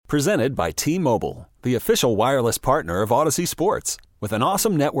Presented by T-Mobile, the official wireless partner of Odyssey Sports. With an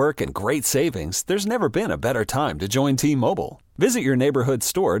awesome network and great savings, there's never been a better time to join T-Mobile. Visit your neighborhood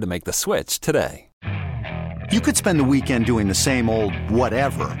store to make the switch today. You could spend the weekend doing the same old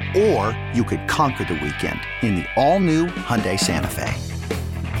whatever, or you could conquer the weekend in the all-new Hyundai Santa Fe.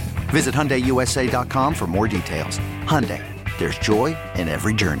 Visit HyundaiUSA.com for more details. Hyundai, there's joy in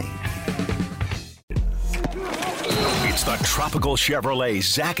every journey. It's the Tropical Chevrolet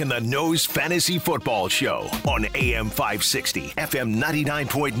Zach and the Nose Fantasy Football Show on AM 560, FM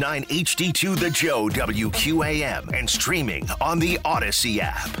 99.9 HD2 The Joe WQAM, and streaming on the Odyssey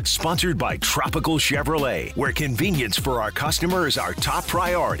app. Sponsored by Tropical Chevrolet, where convenience for our customers is our top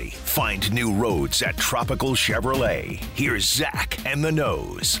priority. Find new roads at Tropical Chevrolet. Here's Zach and the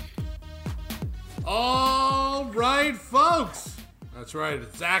Nose. All right, folks. That's right.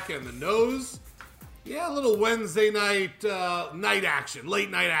 It's Zach and the Nose. Yeah, a little Wednesday night action,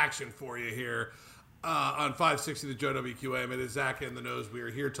 late night action for you here on 560 The Joe WQAM. It is Zach and the Nose. We are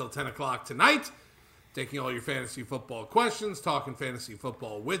here till 10 o'clock tonight, taking all your fantasy football questions, talking fantasy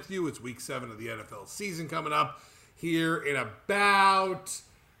football with you. It's week 7 of the NFL season coming up here in about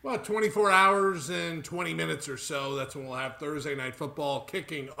 24 hours and 20 minutes or so. That's when we'll have Thursday night football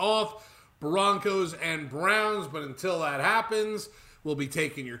kicking off, Broncos and Browns. But until that happens, we'll be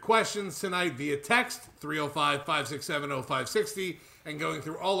taking your questions tonight via text, 305-567-0560, and going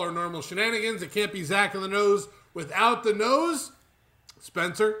through all our normal shenanigans. It can't be Zach and the Nose without the Nose.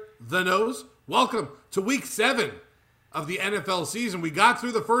 Spencer, the Nose, welcome to week 7 of the NFL season. We got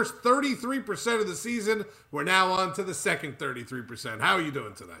through the first 33% of the season. We're now on to the second 33%. How are you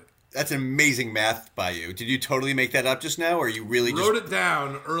doing tonight? That's amazing math by you. Did you totally make that up just now, or you really wrote it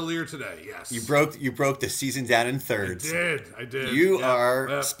down earlier today? Yes. You broke the season down in thirds. I did. You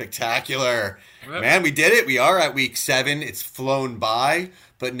are spectacular. Man, we did it. We are at week 7. It's flown by,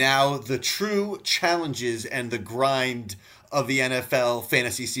 but now the true challenges and the grind of the NFL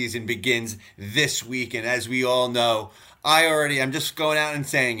fantasy season begins this week. And as we all know, I'm just going out and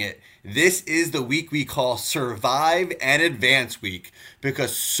saying it. This is the week we call Survive and Advance Week,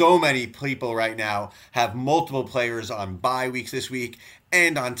 because so many people right now have multiple players on bye weeks this week,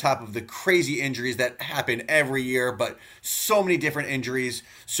 and on top of the crazy injuries that happen every year, but so many different injuries.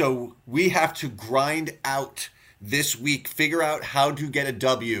 So we have to grind out this week, figure out how to get a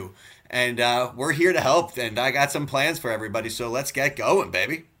W. And we're here to help, and I got some plans for everybody, so let's get going,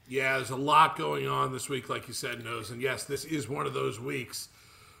 baby. Yeah, there's a lot going on this week, like you said, Nose. And yes, this is one of those weeks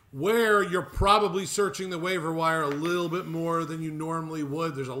where you're probably searching the waiver wire a little bit more than you normally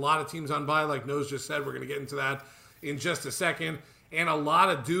would. There's a lot of teams on bye, like Nose just said. We're going to get into that in just a second. And a lot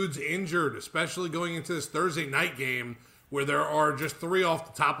of dudes injured, especially going into this Thursday night game, where there are just 3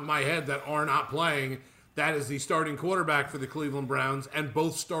 off the top of my head that are not playing. That is the starting quarterback for the Cleveland Browns and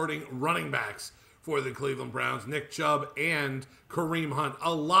both starting running backs for the Cleveland Browns, Nick Chubb and Kareem Hunt.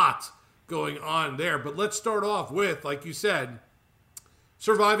 A lot going on there. But let's start off with, like you said,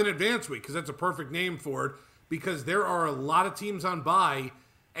 Survive and Advance Week, because that's a perfect name for it, because there are a lot of teams on bye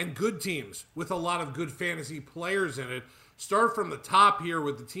and good teams with a lot of good fantasy players in it. Start from the top here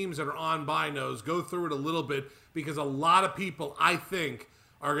with the teams that are on bye, Nose. Go through it a little bit, because a lot of people, I think,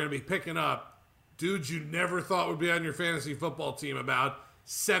 are going to be picking up dudes you never thought would be on your fantasy football team about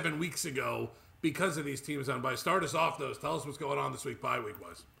 7 weeks ago because of these teams on bye. Start us off, Nose. Tell us what's going on this week, bye week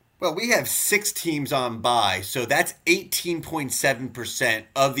was. Well, we have 6 teams on bye, so that's 18.7%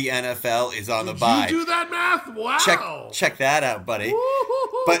 of the NFL is on the bye. Did you do that math? Wow. Check that out, buddy.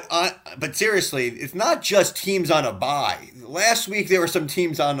 But seriously, it's not just teams on a bye. Last week there were some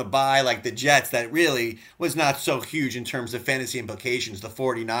teams on a bye, like the Jets, that really was not so huge in terms of fantasy implications, the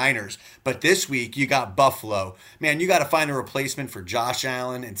 49ers. But this week you got Buffalo. Man, you got to find a replacement for Josh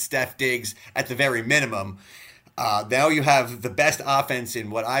Allen and Steph Diggs at the very minimum. Now you have the best offense in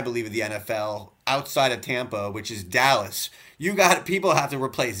what I believe of the NFL outside of Tampa, which is Dallas. You got people have to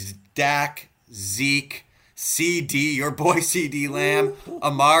replace Dak, Zeke, CD, your boy CD Lamb,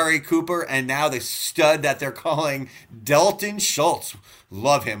 Amari Cooper, and now the stud that they're calling Dalton Schultz.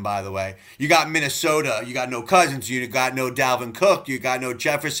 Love him, by the way. You got Minnesota. You got no Cousins. You got no Dalvin Cook. You got no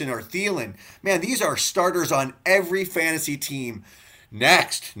Jefferson or Thielen. Man, these are starters on every fantasy team.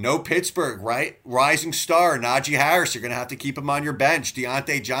 Next, no Pittsburgh, right? Rising star, Najee Harris. You're going to have to keep him on your bench.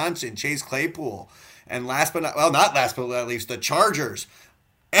 Deontay Johnson, Chase Claypool. And not last but not least, the Chargers.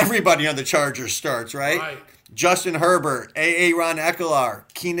 Everybody on the Chargers starts, right? Justin Herbert, Ron Ekeler,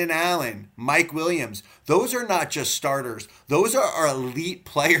 Keenan Allen, Mike Williams. Those are not just starters. Those are our elite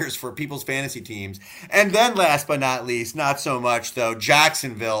players for people's fantasy teams. And then last but not least, not so much though,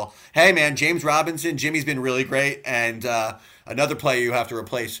 Jacksonville. Hey man, James Robinson, Jimmy's been really great, and another player you have to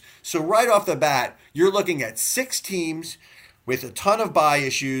replace. So right off the bat, you're looking at 6 teams with a ton of bye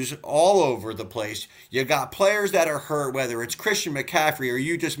issues all over the place. You got players that are hurt, whether it's Christian McCaffrey or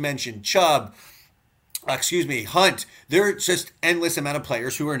you just mentioned Hunt. There's just endless amount of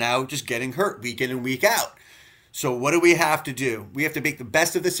players who are now just getting hurt week in and week out. So what do we have to do? We have to make the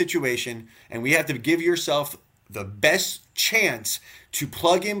best of the situation, and we have to give yourself the best chance to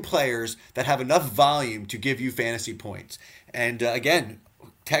plug in players that have enough volume to give you fantasy points. And again,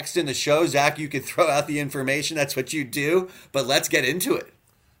 text in the show. Zach, you can throw out the information. That's what you do. But let's get into it.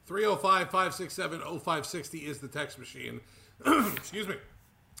 305-567-0560 is the text machine. Excuse me.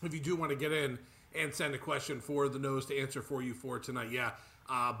 If you do want to get in and send a question for the nose to answer for you for tonight. Yeah,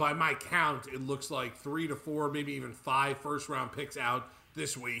 by my count, it looks like 3 to 4, maybe even 5 first-round picks out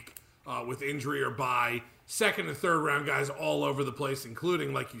this week with injury or bye. Second and third round guys all over the place,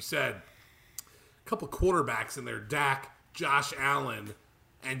 including, like you said, a couple quarterbacks in there, Dak, Josh Allen,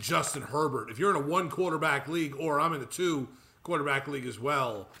 and Justin Herbert. If you're in a 1-quarterback league, or I'm in a 2-quarterback league as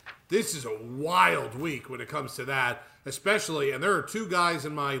well, this is a wild week when it comes to that, especially, and there are 2 guys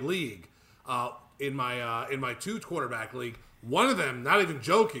in my league, in my 2-quarterback league. One of them, not even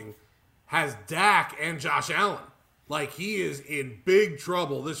joking, has Dak and Josh Allen. Like, he is in big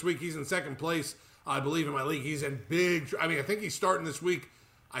trouble this week. He's in second place, I believe, in my league. He's in big I think he's starting this week.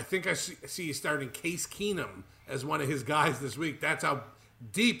 I think I see he's starting Case Keenum as one of his guys this week. That's how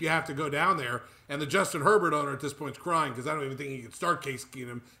deep you have to go down there. And the Justin Herbert owner at this point is crying because I don't even think he can start Case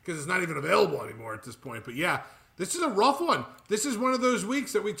Keenum because it's not even available anymore at this point. But yeah, this is a rough one. This is one of those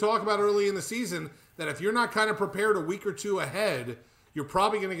weeks that we talk about early in the season that if you're not kind of prepared a week or 2 ahead, you're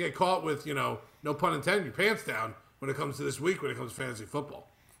probably going to get caught with, no pun intended, your pants down when it comes to this week, when it comes to fantasy football.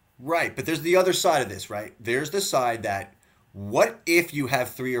 Right, but there's the other side of this, right? There's the side that what if you have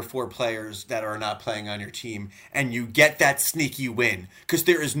 3 or 4 players that are not playing on your team and you get that sneaky win? Because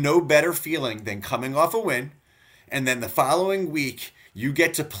there is no better feeling than coming off a win and then the following week you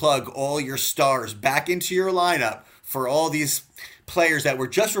get to plug all your stars back into your lineup for all these players that were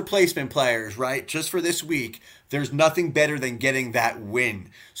just replacement players, right? Just for this week. There's nothing better than getting that win.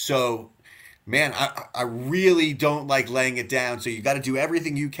 So, man, I really don't like laying it down. So you got to do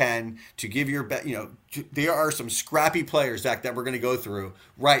everything you can to give your best. There are some scrappy players, Zach, that we're going to go through.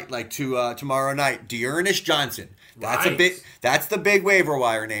 Right, like tomorrow night, Dearness Johnson. That's right. That's the big waiver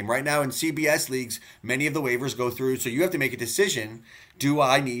wire name right now in CBS leagues. Many of the waivers go through, so you have to make a decision. Do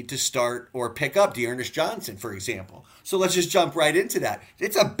I need to start or pick up Dearness Johnson, for example? So let's just jump right into that.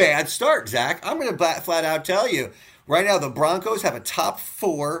 It's a bad start, Zach. I'm going to flat out tell you right now. The Broncos have a top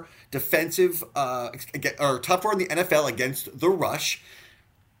 4 defensive or top 4 in the NFL against the rush.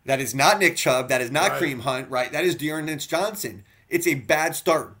 That is not Nick Chubb. That is not Kareem Hunt. Right. That is Dearness Johnson. It's a bad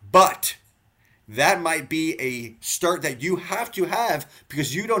start, but that might be a start that you have to have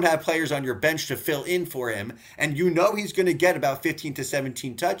because you don't have players on your bench to fill in for him, and he's going to get about 15 to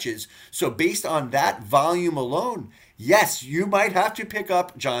 17 touches. So based on that volume alone, yes, you might have to pick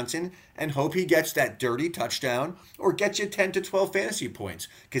up Johnson and hope he gets that dirty touchdown or get you 10 to 12 fantasy points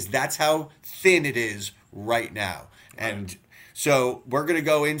because that's how thin it is right now. And so we're going to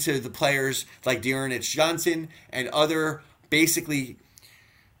go into the players like Dearness Johnson and other basically.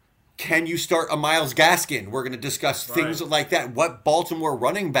 Can you start a Myles Gaskin? We're going to discuss things like that. What Baltimore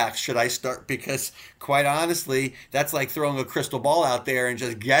running backs should I start? Because quite honestly, that's like throwing a crystal ball out there and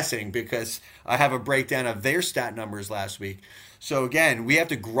just guessing because I have a breakdown of their stat numbers last week. So again, we have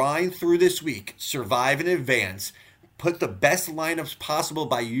to grind through this week, survive in advance, put the best lineups possible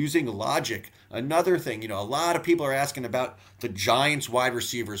by using logic. Another thing, a lot of people are asking about the Giants wide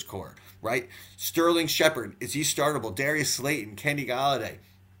receivers core, right? Sterling Shepard, is he startable? Darius Slayton, Kenny Golladay.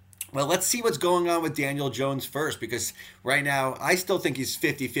 Well, let's see what's going on with Daniel Jones first, because right now I still think he's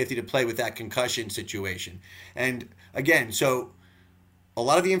 50-50 to play with that concussion situation. And again, so a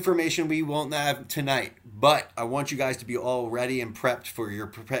lot of the information we won't have tonight, but I want you guys to be all ready and prepped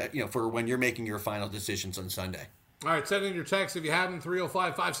for for when you're making your final decisions on Sunday. All right, send in your text if you haven't,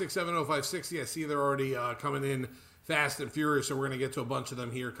 305-567-0560. I see they're already coming in fast and furious, so we're going to get to a bunch of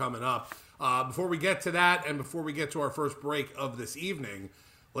them here coming up. Before we get to that and before we get to our first break of this evening,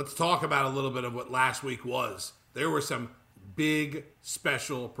 let's talk about a little bit of what last week was. There were some big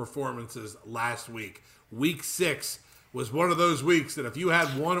special performances last week. Week 6 was one of those weeks that if you had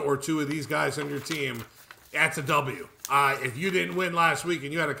 1 or 2 of these guys on your team, that's a W. If you didn't win last week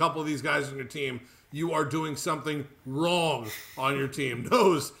and you had a couple of these guys on your team, you are doing something wrong on your team.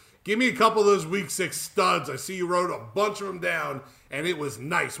 Nose, give me a couple of those week 6 studs. I see you wrote a bunch of them down, and it was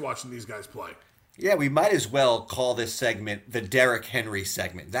nice watching these guys play. Yeah, we might as well call this segment the Derrick Henry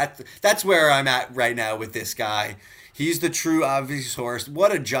segment. That's where I'm at right now with this guy. He's the true obvious horse.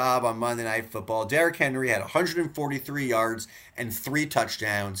 What a job on Monday Night Football. Derrick Henry had 143 yards and 3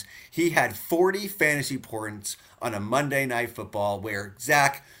 touchdowns. He had 40 fantasy points on a Monday Night Football where,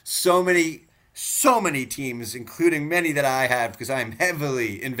 Zach, so many teams, including many that I have because I'm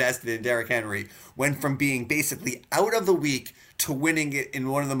heavily invested in Derrick Henry, went from being basically out of the week to winning it in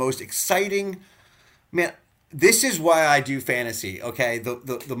one of the most exciting. Man, this is why I do fantasy, okay?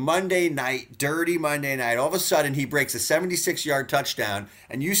 The Monday night, dirty Monday night, all of a sudden he breaks a 76-yard touchdown,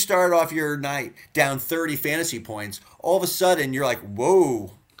 and you start off your night down 30 fantasy points. All of a sudden, you're like,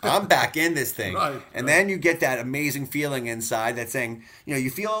 whoa, I'm back in this thing. And then you get that amazing feeling inside that's saying, you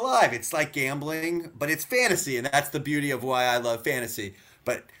feel alive. It's like gambling, but it's fantasy, and that's the beauty of why I love fantasy.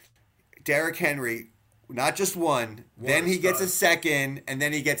 But Derrick Henry, not just one, then he gets a second, and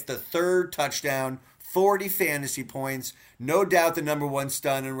then he gets the third touchdown, 40 fantasy points. No doubt the number one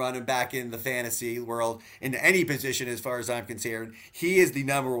stun and running back in the fantasy world in any position as far as I'm concerned. He is the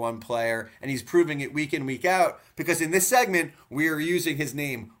number one player, and he's proving it week in, week out, because in this segment, we are using his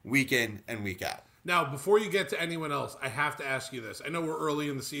name week in and week out. Now, before you get to anyone else, I have to ask you this. I know we're early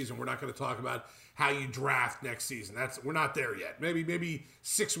in the season. We're not going to talk about how you draft next season. We're not there yet. Maybe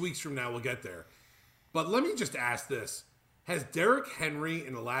 6 weeks from now we'll get there. But let me just ask this. Has Derrick Henry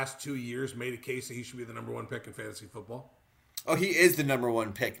in the last 2 years made a case that he should be the number one pick in fantasy football? Oh, he is the number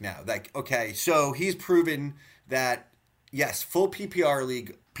one pick now. So he's proven that, yes, full PPR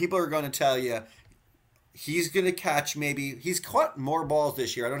league, people are going to tell you he's going to catch he's caught more balls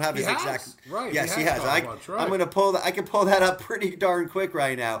this year. I don't have his exact. Right. Yes, he has. I'm going to pull that. I can pull that up pretty darn quick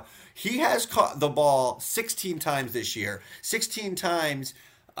right now. He has caught the ball 16 times this year. 16 times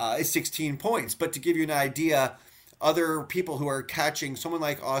is 16 points. But to give you an idea, other people who are catching, someone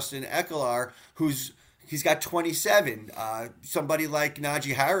like Austin Ekeler, he's got 27. Somebody like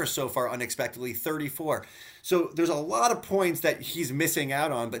Najee Harris so far, unexpectedly, 34. So there's a lot of points that he's missing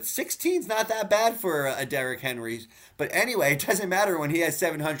out on, but 16's not that bad for a Derrick Henry. But anyway, it doesn't matter when he has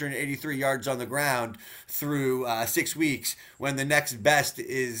 783 yards on the ground through 6 weeks, when the next best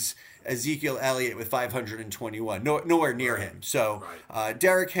is Ezekiel Elliott with 521. Nowhere near him. So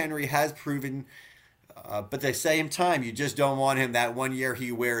Derrick Henry has proven. But at the same time, you just don't want him that 1 year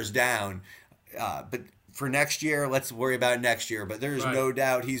he wears down. But for next year, let's worry about next year. But there's no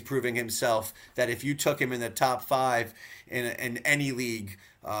doubt he's proving himself that if you took him in the top 5 in any league,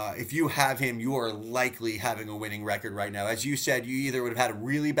 if you have him, you are likely having a winning record right now. As you said, you either would have had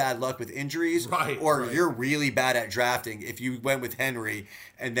really bad luck with injuries, or you're really bad at drafting if you went with Henry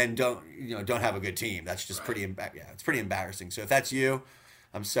and then don't have a good team. That's just it's pretty embarrassing. So if that's you,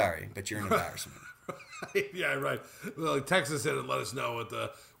 I'm sorry, but you're an embarrassment. Yeah, right. Well, Texas in and let us know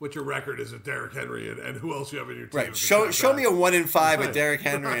what your record is with Derrick Henry and who else you have in your team. Right. Show me a 1-5 with Derrick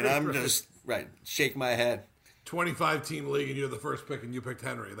Henry, and I'm just shake my head. 25-team league, and you're the first pick, and you picked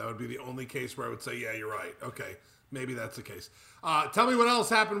Henry. That would be the only case where I would say, yeah, you're right. Okay, maybe that's the case. Tell me what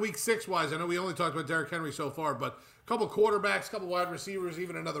else happened week 6-wise. I know we only talked about Derrick Henry so far, but a couple quarterbacks, a couple wide receivers,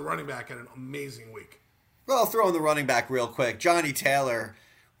 even another running back had an amazing week. Well, I'll throw in the running back real quick. Johnny Taylor.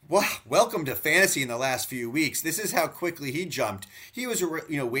 Wow, welcome to fantasy in the last few weeks. This is how quickly he jumped. He was,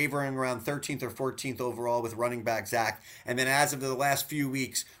 wavering around 13th or 14th overall with running back Zach. And then as of the last few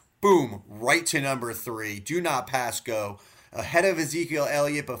weeks, boom, right to number 3. Do not pass go. Ahead of Ezekiel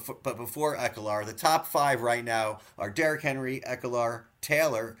Elliott, but before Ekeler. The top 5 right now are Derrick Henry, Ekeler,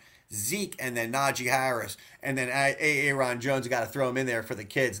 Taylor, Zeke, and then Najee Harris. And then Aaron Jones, got to throw him in there for the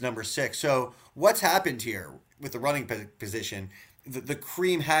kids, number 6. So what's happened here with the running position? The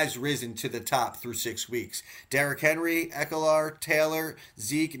cream has risen to the top through 6 weeks. Derrick Henry, Ekeler, Taylor,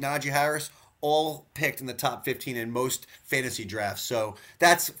 Zeke, Najee Harris, all picked in the top 15 in most fantasy drafts. So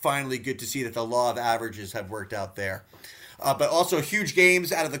that's finally good to see that the law of averages have worked out there. But also huge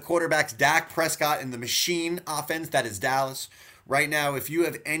games out of the quarterbacks, Dak Prescott and the machine offense, that is Dallas. Right now, if you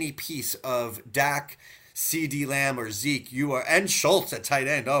have any piece of Dak, CeeDee Lamb, or Zeke, and Schultz at tight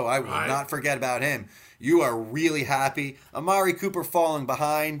end. Oh, I will not forget about him. You are really happy. Amari Cooper falling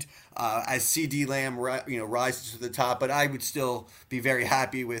behind as CeeDee Lamb rises to the top, but I would still be very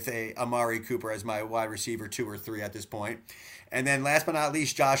happy with a Amari Cooper as my wide receiver 2 or 3 at this point. And then last but not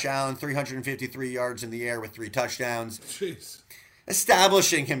least, Josh Allen, 353 yards in the air with 3 touchdowns. Jeez.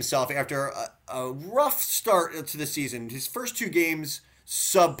 Establishing himself after a rough start to the season. His first 2 games,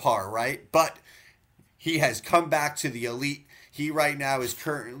 subpar, right? But he has come back to the elite. He right now is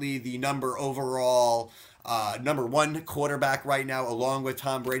currently the number one quarterback right now, along with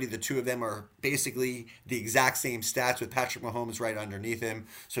Tom Brady. The two of them are basically the exact same stats, with Patrick Mahomes right underneath him.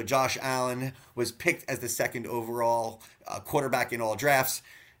 So Josh Allen was picked as the second overall quarterback in all drafts,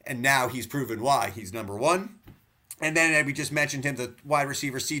 and now he's proven why. He's number one. And then we just mentioned him, the wide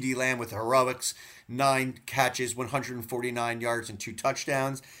receiver CeeDee Lamb with the heroics, 9 catches, 149 yards, and 2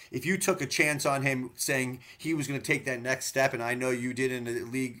 touchdowns. If you took a chance on him saying he was going to take that next step, and I know you did in the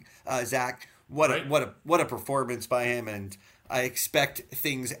league, Zach, what a performance by him. And I expect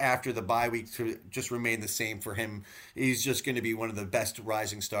things after the bye week to just remain the same for him. He's just going to be one of the best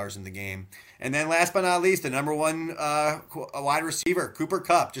rising stars in the game. And then last but not least, the number one wide receiver, Cooper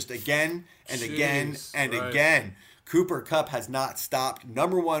Kupp, just again and again and again. Cooper Kupp has not stopped.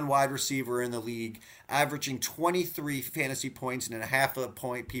 Number one wide receiver in the league, averaging 23 fantasy points in a half a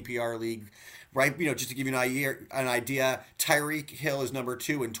point PPR league. Right, just to give you an idea, Tyreek Hill is number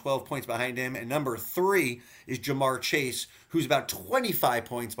 2 and 12 points behind him, and number 3 is Jamar Chase, who's about 25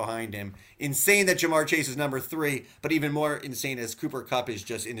 points behind him. Insane that Jamar Chase is number 3, but even more insane as Cooper Kupp is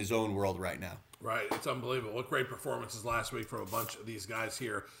just in his own world right now. Right, it's unbelievable. What great performances last week from a bunch of these guys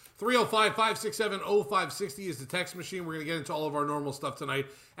here. 305-567-0560 is the text machine. We're going to get into all of our normal stuff tonight.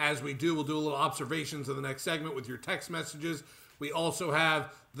 As we do, we'll do a little observations in the next segment with your text messages. We also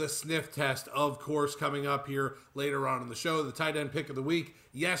have the sniff test, of course, coming up here later on in the show. The tight end pick of the week,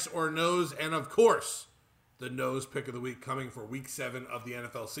 yes or no's, and of course, the nose pick of the week coming for week 7 of the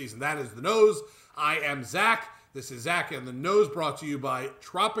NFL season. That is the nose. I am Zach. This is Zach and the Nose, brought to you by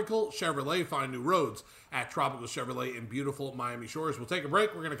Tropical Chevrolet. Find new roads at Tropical Chevrolet in beautiful Miami Shores. We'll take a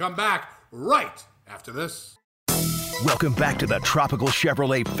break. We're going to come back right after this. Welcome back to the Tropical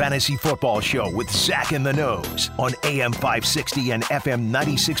Chevrolet Fantasy Football Show with Zach and the Nose on AM 560 and FM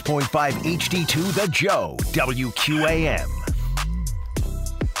 96.5 HD2 The Joe, WQAM.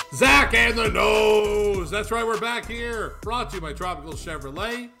 Zach and the Nose. That's right, we're back here. Brought to you by Tropical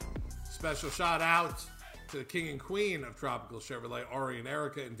Chevrolet. Special shout out to the king and queen of Tropical Chevrolet, Ari and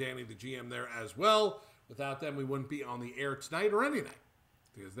Erica, and Danny, the GM there as well. Without them, we wouldn't be on the air tonight or anything,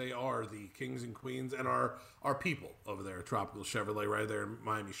 because they are the kings and queens and our people over there at Tropical Chevrolet right there in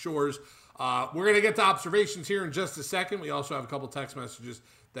Miami Shores. We're going to get to observations here in just a second. We also have a couple text messages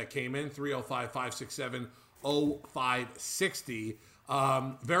that came in, 305-567-0560.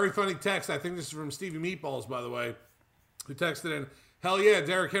 Very funny text. I think this is from Stevie Meatballs, by the way, who texted in, hell yeah,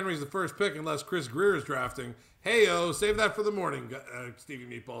 Derrick Henry's the first pick unless Chris Greer is drafting. Hey-o, save that for the morning, Stevie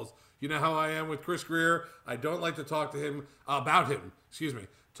Meatballs. You know how I am with Chris Greer. I don't like to talk about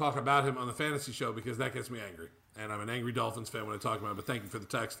him on the fantasy show because that gets me angry. And I'm an angry Dolphins fan when I talk about it, but thank you for the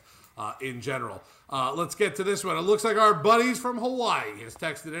text in general. Let's get to this one. It looks like our buddies from Hawaii has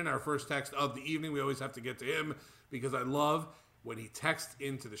texted in, our first text of the evening. We always have to get to him because I love when he texts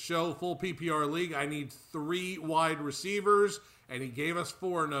into the show. Full PPR league, I need 3 wide receivers, and he gave us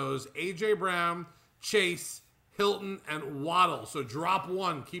 4 no's. A.J. Brown, Chase, Hilton, and Waddle. So drop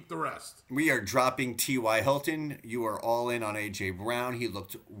 1, keep the rest. We are dropping T.Y. Hilton. You are all in on A.J. Brown. He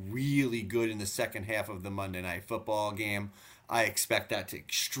looked really good in the second half of the Monday Night Football game. I expect that to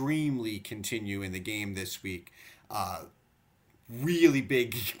extremely continue in the game this week. Really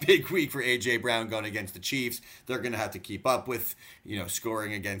big week for A.J. Brown going against the Chiefs. They're going to have to keep up with,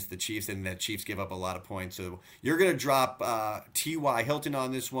 scoring against the Chiefs, and the Chiefs give up a lot of points. So you're going to drop T.Y. Hilton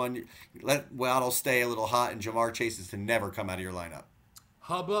on this one. Let Waddle stay a little hot, and Jamar Chase is to never come out of your lineup.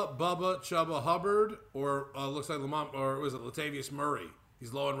 Hubba, Bubba, Chubba Hubbard, or looks like Lamont, or was it Latavius Murray?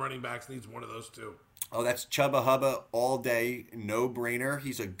 He's low on running backs, needs one of those two. Oh, that's Chubba Hubba all day, no brainer.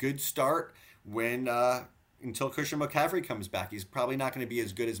 He's a good start until Christian McCaffrey comes back. He's probably not going to be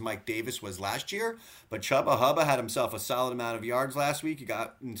as good as Mike Davis was last year, but Chubba Hubba had himself a solid amount of yards last week. He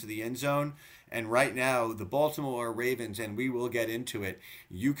got into the end zone, and right now, the Baltimore Ravens, and we will get into it,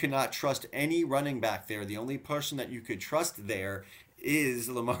 you cannot trust any running back there. The only person that you could trust there is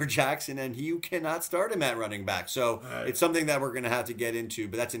Lamar Jackson, and you cannot start him at running back. So It's something that we're going to have to get into,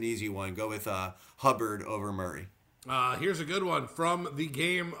 but that's an easy one. Go with Hubbard over Murray. Here's a good one from the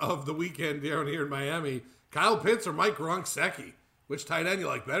game of the weekend down here in Miami. Kyle Pitts or Mike Gronkowski? Which tight end you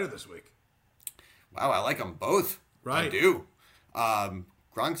like better this week? Wow, I like them both. Right. I do.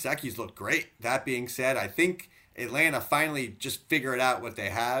 Gronkowski's looked great. That being said, I think Atlanta finally just figured out what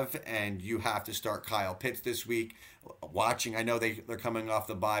they have, and you have to start Kyle Pitts this week. I know they're coming off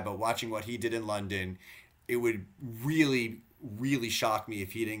the bye, but watching what he did in London, it would really, really shock me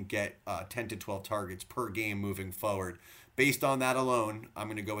if he didn't get 10 to 12 targets per game moving forward. based on that alone, I'm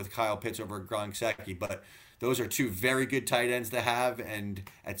going to go with Kyle Pitts over Gronkowski. But those are two very good tight ends to have, and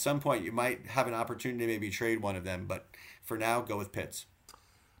at some point you might have an opportunity to maybe trade one of them. But for now, go with Pitts.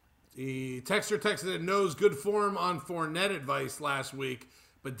 The texter texted in knows good form on Fournette advice last week,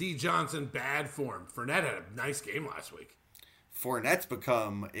 but D. Johnson bad form. Fournette had a nice game last week. Fournette's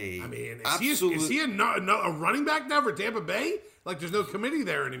become a. I mean, is he a running back now for Tampa Bay? Like, there's no committee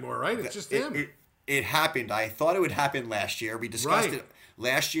there anymore, right? It's just him. It happened. I thought it would happen last year. We discussed it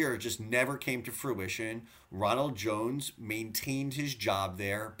last year. It just never came to fruition. Ronald Jones maintained his job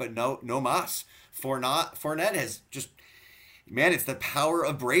there, but no mas. Fournette has just. Man, it's the power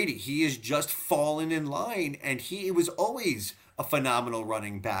of Brady. He is just fallen in line, and he was always a phenomenal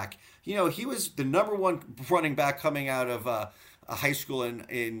running back. You know, he was the number one running back coming out of a high school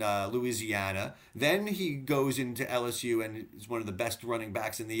in Louisiana. Then he goes into LSU and is one of the best running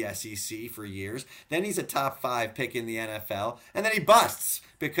backs in the SEC for years. Then he's a top 5 pick in the NFL, and then he busts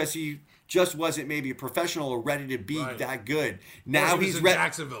because he just wasn't maybe a professional or ready to be that good. Now he's in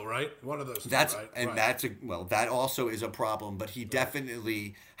Jacksonville, right? One of those. That also is a problem. But he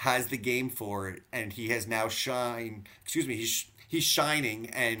definitely has the game for it, and he has now shined. Excuse me, he's shining,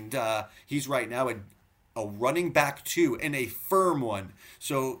 and he's right now a running back 2 and a firm one.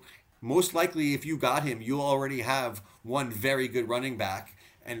 So most likely, if you got him, you already have one very good running back.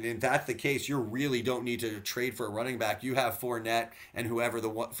 And if that's the case, you really don't need to trade for a running back. You have Fournette and whoever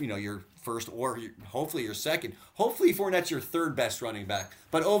your first or hopefully your second. Hopefully Fournette's your third best running back.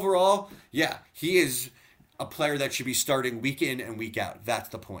 But overall, yeah, he is a player that should be starting week in and week out. That's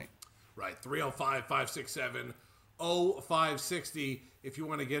the point. Right. 305-567-0560 if you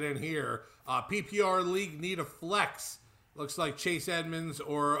want to get in here. PPR league need a flex. Looks like Chase Edmonds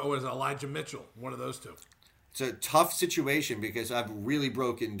or is it Elijah Mitchell? One of those two. It's a tough situation because I've really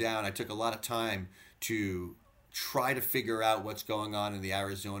broken down. I took a lot of time to try to figure out what's going on in the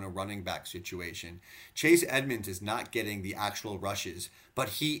Arizona running back situation. Chase Edmonds is not getting the actual rushes, but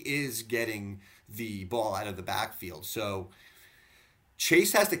he is getting the ball out of the backfield. So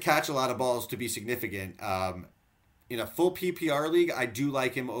Chase has to catch a lot of balls to be significant. In a full PPR league, I do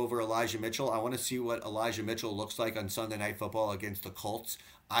like him over Elijah Mitchell. I want to see what Elijah Mitchell looks like on Sunday Night Football against the Colts.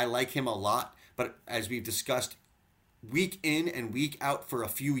 I like him a lot. But as we've discussed, week in and week out for a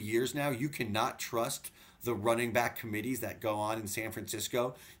few years now, you cannot trust the running back committees that go on in San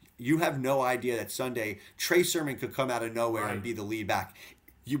Francisco. You have no idea that Sunday Trey Sermon could come out of nowhere and be the lead back.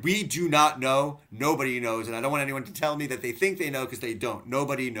 We do not know. Nobody knows. And I don't want anyone to tell me that they think they know because they don't.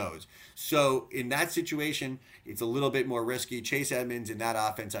 Nobody knows. So in that situation, it's a little bit more risky. Chase Edmonds in that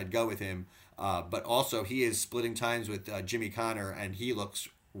offense, I'd go with him. But also he is splitting times with Jimmy Connor, and he looks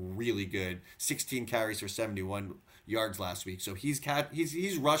really good. 16 carries for 71 yards last week. So he's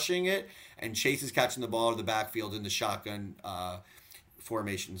rushing it, and Chase is catching the ball out of the backfield in the shotgun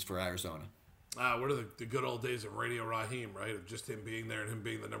formations for Arizona. What are the good old days of Radio Raheem, right? Of just him being there and him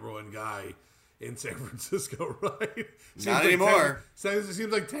being the number one guy in San Francisco, right? Not anymore. It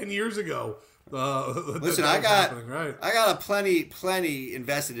seems like 10 years ago. Listen, I got a plenty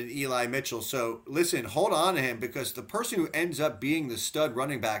invested in Eli Mitchell. So listen, hold on to him, because the person who ends up being the stud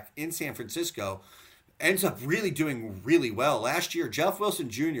running back in San Francisco ends up really doing really well. Last year, Jeff Wilson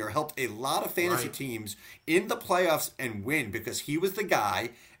Jr. helped a lot of fantasy teams in the playoffs and win because he was the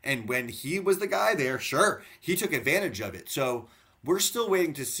guy. And when he was the guy there, sure, he took advantage of it. So we're still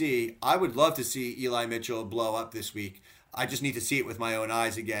waiting to see. I would love to see Eli Mitchell blow up this week. I just need to see it with my own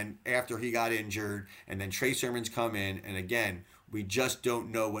eyes again after he got injured. And then Trey Sermon's come in. And again, we just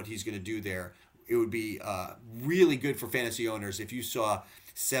don't know what he's going to do there. It would be really good for fantasy owners if you saw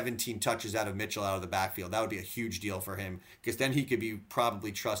 17 touches out of Mitchell out of the backfield. That would be a huge deal for him, because then he could be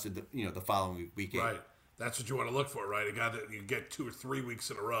probably trusted the following weekend. Right. That's what you want to look for, right? A guy that you get 2 or 3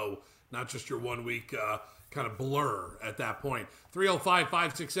 weeks in a row, not just your 1 week kind of blur at that point.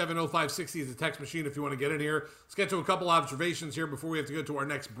 305-567-0560 is the text machine if you want to get in here. Let's get to a couple observations here before we have to go to our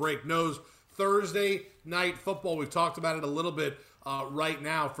next break. Nose, Thursday night football. We've talked about it a little bit right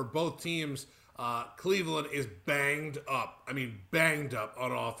now for both teams. Cleveland is banged up. I mean, banged up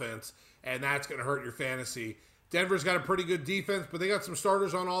on offense, and that's going to hurt your fantasy. Denver's got a pretty good defense, but they got some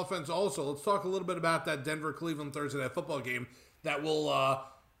starters on offense also. Let's talk a little bit about that Denver-Cleveland Thursday night football game that will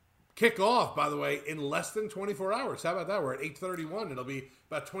kick off, by the way, in less than 24 hours. How about that? We're at 8:31. It'll be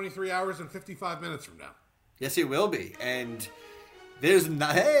about 23 hours and 55 minutes from now. Yes, it will be. And there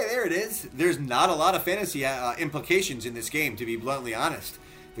it is. There's not a lot of fantasy implications in this game, to be bluntly honest.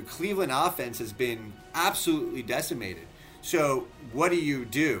 The Cleveland offense has been absolutely decimated. So what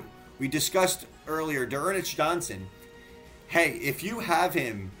do? We discussed earlier, D'Ernest Johnson. Hey, if you have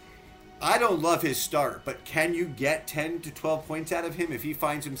him I don't love his start, but can you get 10 to 12 points out of him if he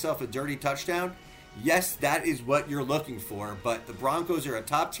finds himself a dirty touchdown? Yes, that is what you're looking for, but the Broncos are a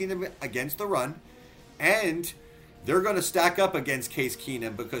top team against the run, and they're going to stack up against Case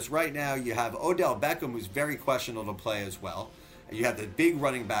Keenum because right now you have Odell Beckham, who's very questionable to play as well. You have the big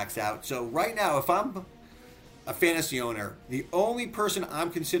running backs out. So right now, if I'm a fantasy owner, the only person I'm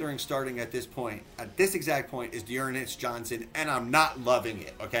considering starting at this exact point, is Dearness Johnson, and I'm not loving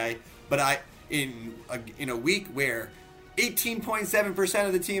it, okay? But in a week where 18.7%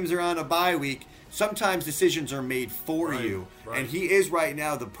 of the teams are on a bye week, sometimes decisions are made for you. Right. And he is right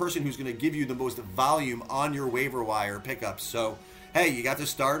now the person who's going to give you the most volume on your waiver wire pickups. So, hey, you got to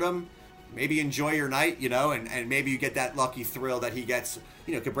start him. Maybe enjoy your night, and maybe you get that lucky thrill that he gets,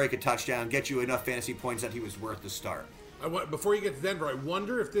 could break a touchdown, get you enough fantasy points that he was worth the start. Before you get to Denver, I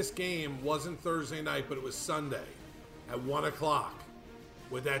wonder if this game wasn't Thursday night, but it was Sunday at 1 o'clock.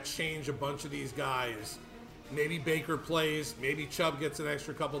 Would that change a bunch of these guys? Maybe Baker plays. Maybe Chubb gets an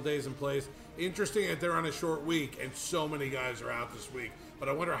extra couple days and plays. Interesting that they're on a short week and so many guys are out this week. But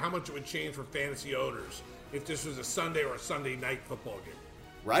I wonder how much it would change for fantasy owners if this was a Sunday or a Sunday night football game.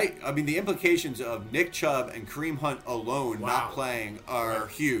 Right? I mean, the implications of Nick Chubb and Kareem Hunt alone not playing are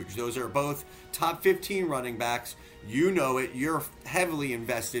huge. Those are both top 15 running backs. You know it. You're heavily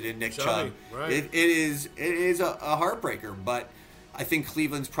invested in Nick Chubb. Right. It is a heartbreaker, but I think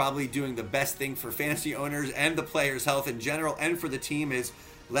Cleveland's probably doing the best thing for fantasy owners and the players' health in general and for the team is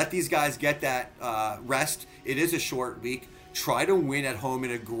let these guys get that rest. It is a short week. Try to win at home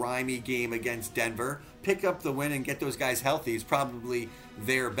in a grimy game against Denver. Pick up the win and get those guys healthy is probably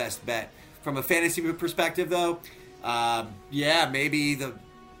their best bet. From a fantasy perspective, though, maybe the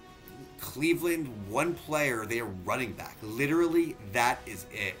Cleveland one player, they're running back. Literally, that is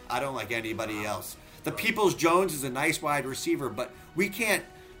it. I don't like anybody else. The Peoples-Jones is a nice wide receiver, but we can't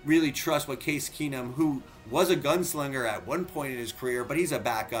really trust what Case Keenum, who was a gunslinger at one point in his career, but he's a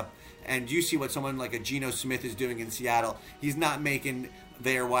backup. And you see what someone like a Geno Smith is doing in Seattle. He's not making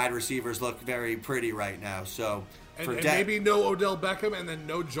their wide receivers look very pretty right now. So maybe no Odell Beckham and then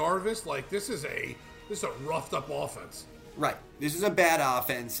no Jarvis. Like this is a roughed up offense. Right. This is a bad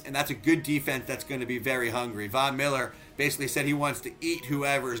offense, and that's a good defense that's going to be very hungry. Von Miller basically said he wants to eat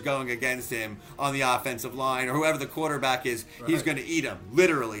whoever is going against him on the offensive line, or whoever the quarterback is, he's going to eat them,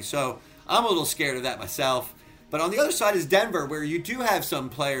 literally. So I'm a little scared of that myself. But on the other side is Denver, where you do have some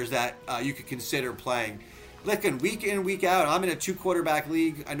players that you could consider playing. Looking week in, week out, I'm in a 2-quarterback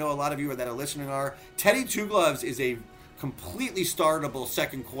league. I know a lot of you that are listening are. Teddy Two Gloves is a completely startable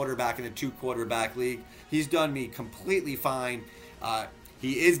second quarterback in a 2-quarterback league. He's done me completely fine.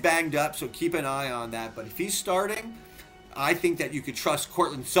 He is banged up, so keep an eye on that. But if he's starting, I think that you could trust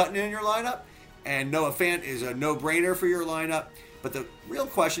Courtland Sutton in your lineup, and Noah Fant is a no-brainer for your lineup. But the real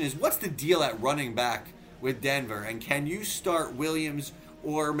question is, what's the deal at running back with Denver, and can you start Williams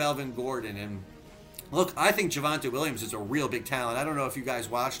or Melvin Gordon? And look, I think Javonte Williams is a real big talent. I don't know if you guys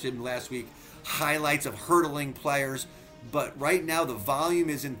watched him last week, highlights of hurdling players, but right now the volume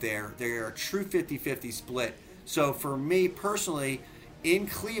isn't there. They're a true 50-50 split. So for me personally, in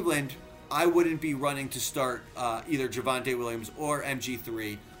Cleveland, I wouldn't be running to start either Javonte Williams or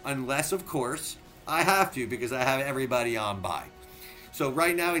MG3, unless, of course, I have to because I have everybody on bye. So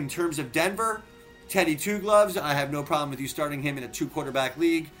right now, in terms of Denver, Teddy Two Gloves, I have no problem with you starting him in a 2-quarterback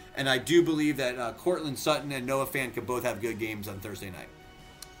league, and I do believe that Courtland Sutton and Noah Fant could both have good games on Thursday night.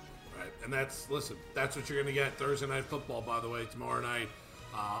 Right, and that's what you're going to get Thursday Night Football, by the way, tomorrow night.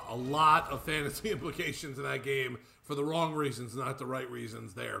 A lot of fantasy implications in that game for the wrong reasons, not the right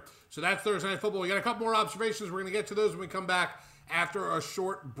reasons there. So that's Thursday Night Football. We got a couple more observations. We're going to get to those when we come back after a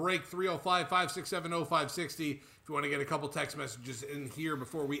short break. 305-567-0560. If you want to get a couple text messages in here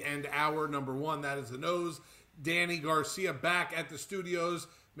before we end hour number one, that is the nose. Danny Garcia back at the studios,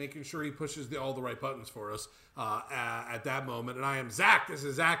 making sure he pushes all the right buttons for us at that moment. And I am Zach. This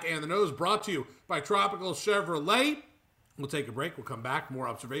is Zach and the Nose, brought to you by Tropical Chevrolet. We'll take a break. We'll come back. More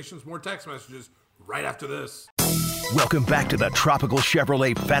observations, more text messages right after this. Welcome back to the Tropical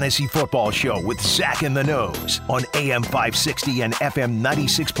Chevrolet Fantasy Football Show with Zach and the Nose on AM 560 and FM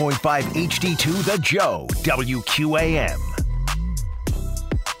 96.5 HD2 The Joe, WQAM.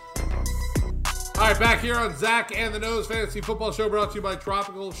 All right, back here on Zach and the Nose Fantasy Football Show, brought to you by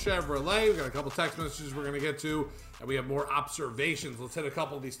Tropical Chevrolet. We've got a couple text messages we're going to get to, and we have more observations. Let's hit a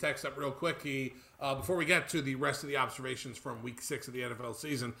couple of these texts up real quick before we get to the rest of the observations from Week 6 of the NFL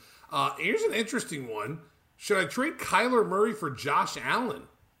season. Here's an interesting one. Should I trade Kyler Murray for Josh Allen?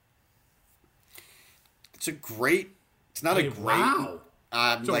 It's not a great.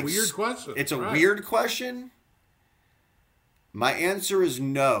 It's a weird question. It's a weird question. My answer is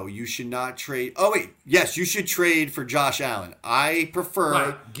no. You should not trade. Oh, wait. Yes, you should trade for Josh Allen. I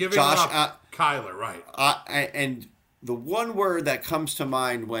prefer giving Josh up Kyler, right. And the one word that comes to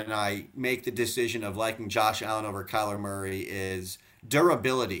mind when I make the decision of liking Josh Allen over Kyler Murray is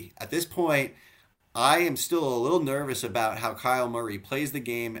durability. At this point, I am still a little nervous about how Kyler Murray plays the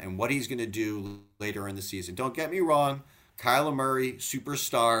game and what he's going to do later in the season. Don't get me wrong. Kyler Murray,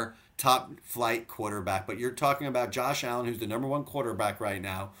 superstar, top flight quarterback, but you're talking about Josh Allen, who's the number one quarterback right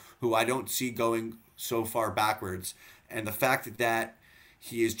now, who I don't see going so far backwards. And the fact that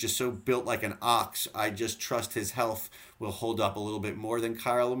he is just so built like an ox, I just trust his health will hold up a little bit more than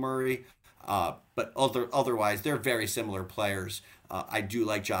Kyler Murray. But otherwise, they're very similar players. I do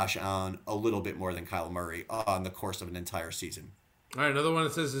like Josh Allen a little bit more than Kyler Murray on the course of an entire season. All right, another one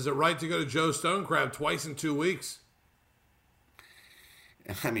that says, is it right to go to Joe Stonecrab twice in 2 weeks?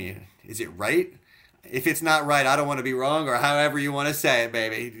 I mean, is it right? If it's not right, I don't want to be wrong, or however you want to say it,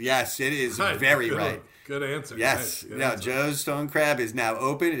 baby. Yes, it is very right. Good answer. Yes. Good Now, answer. Joe's Stone Crab is now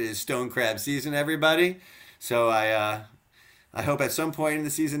open. It is Stone Crab season, everybody. So I hope at some point in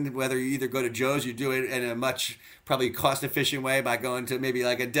the season, whether you either go to Joe's, you do it in a much probably cost-efficient way by going to maybe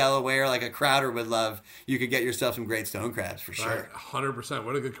like a Delaware, like a Crowder would love. You could get yourself some great stone crabs for sure. 100%.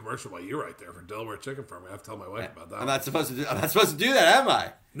 What a good commercial by you right there for Delaware Chicken Farm. I have to tell my wife about that. I'm not supposed to do that, am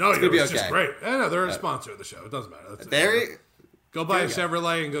I? No, it's gonna be it's okay. just great. Yeah, no, they're a sponsor of the show. It doesn't matter. Go buy a There you go.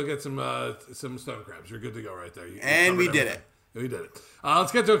 Chevrolet and go get some stone crabs. You're good to go right there. And we did it. We did it.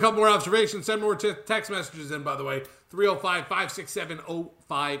 Let's get to a couple more observations. Send more text messages in, by the way.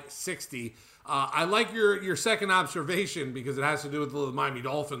 305-567-0560. I like your second observation because it has to do with the Miami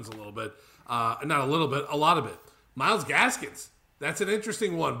Dolphins a little bit. Not a little bit, a lot of it. Myles Gaskins. That's an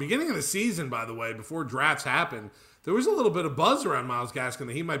interesting one. Beginning of the season, by the way, before drafts happened, there was a little bit of buzz around Myles Gaskin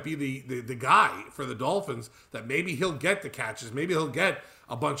that he might be the guy for the Dolphins, that maybe he'll get the catches. Maybe he'll get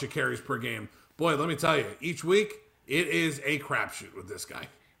a bunch of carries per game. Boy, let me tell you, each week, it is a crapshoot with this guy.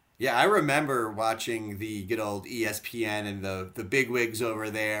 Yeah, I remember watching the good old ESPN and the bigwigs over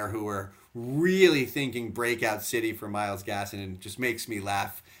there who were really thinking breakout city for Myles Gaskin, and it just makes me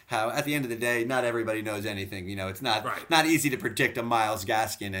laugh how at the end of the day, not everybody knows anything. You know, it's not easy to predict a Myles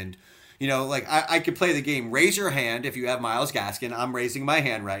Gaskin. And, you know, like I could play the game. Raise your hand if you have Myles Gaskin. I'm raising my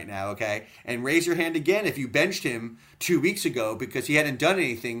hand right now, okay? And raise your hand again if you benched him 2 weeks ago because he hadn't done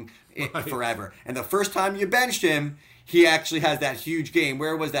anything forever. And the first time you benched him, he actually has that huge game.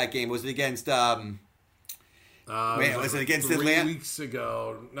 Where was that game? Was it against was it against 3 Atlanta? weeks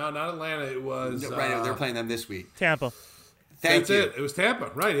ago. No, not Atlanta. It was Right, they're playing them this week. Tampa. Thank you. It was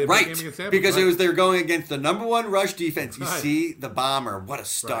Tampa, right? It Right, became against Tampa, because right. they're going against the number one rush defense. You Right. see the Bomber. What a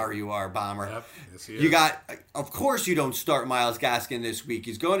star you are, Bomber. Yep. Yes, he You is. got, of course, you don't start Myles Gaskin this week.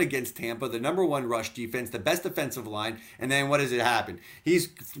 He's going against Tampa, the number one rush defense, the best defensive line, and then what does it happen? He's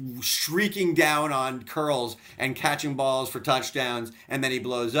shrieking down on curls and catching balls for touchdowns, and then he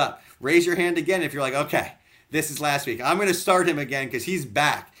blows up. Raise your hand again if you're like, okay, this is last week. I'm going to start him again because he's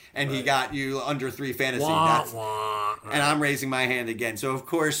back, and he got you under 3 fantasy. And I'm raising my hand again. So, of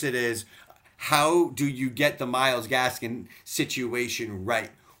course, it is, how do you get the Myles Gaskin situation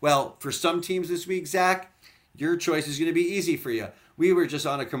right? Well, for some teams this week, Zach, your choice is going to be easy for you. We were just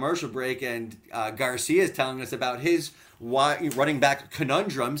on a commercial break, and Garcia is telling us about his running back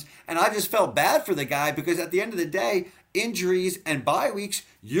conundrums, and I just felt bad for the guy because at the end of the day, injuries and bye weeks,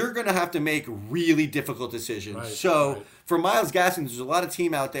 you're going to have to make really difficult decisions. Right. For Myles Gaskin, there's a lot of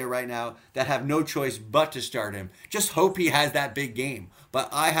team out there right now that have no choice but to start him. Just hope he has that big game. But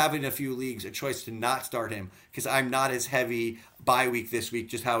I have in a few leagues a choice to not start him because I'm not as heavy bye week this week,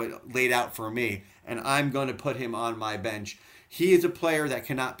 just how it laid out for me. And I'm going to put him on my bench. He is a player that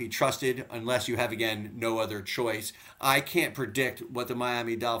cannot be trusted unless you have, again, no other choice. I can't predict what the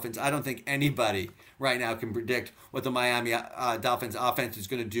Miami Dolphins, I don't think anybody right now can predict what the Miami Dolphins offense is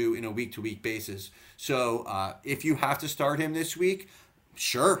going to do in a week-to-week basis. So if you have to start him this week,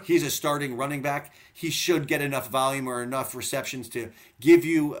 sure, he's a starting running back. He should get enough volume or enough receptions to give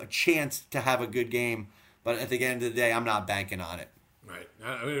you a chance to have a good game. But at the end of the day, I'm not banking on it. Right.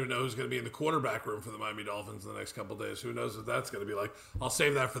 I don't even know who's going to be in the quarterback room for the Miami Dolphins in the next couple of days. Who knows what that's going to be like. I'll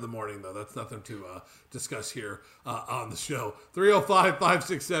save that for the morning, though. That's nothing to discuss here on the show.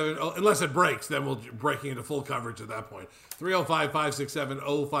 305-567, unless it breaks, then we'll breaking into full coverage at that point.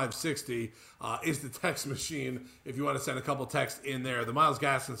 305-567-0560 is the text machine if you want to send a couple texts in there. The Myles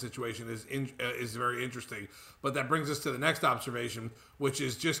Gaskin situation is very interesting. But that brings us to the next observation, which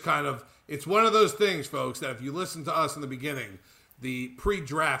is just kind of, it's one of those things, folks, that if you listen to us in the beginning, the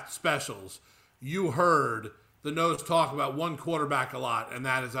pre-draft specials, you heard the Nose talk about one quarterback a lot, and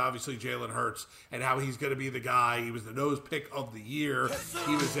that is obviously Jalen Hurts, and how he's going to be the guy. He was the Nose pick of the year.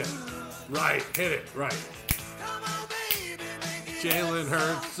 He was it. Right, hit it, right. Jalen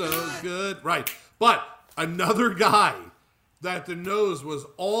Hurts, so good. Right. But another guy that the Nose was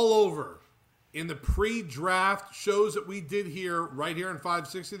all over in the pre-draft shows that we did here, right here in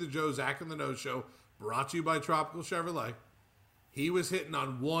 560, the Joe, Zach, and the Nose Show, brought to you by Tropical Chevrolet. He was hitting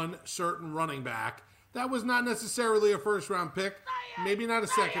on one certain running back. That was not necessarily a first-round pick, maybe not a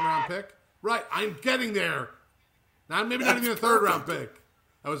second-round pick. Right, I'm getting there. Maybe not even a third-round pick.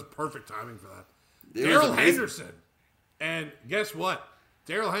 That was perfect timing for that. Darrell Henderson. And guess what?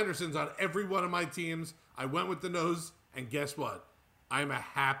 Darrell Henderson's on every one of my teams. I went with the Nose, and guess what? I'm a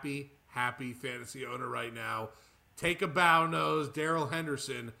happy fantasy owner right now. Take a bow, Nose. Darrell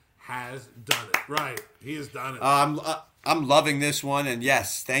Henderson has done it. Right, he has done it. I'm loving this one, and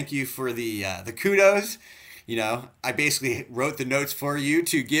yes, thank you for the kudos. You know, I basically wrote the notes for you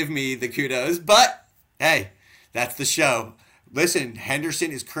to give me the kudos, but hey, that's the show. Listen,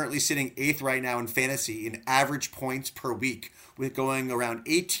 Henderson is currently sitting 8th right now in fantasy in average points per week, with going around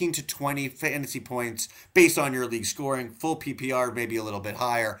 18 to 20 fantasy points based on your league scoring, full PPR, maybe a little bit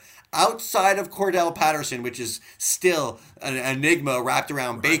higher. Outside of Cordell Patterson, which is still an enigma wrapped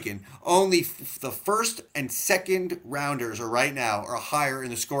around bacon, only the first and second rounders right now are higher in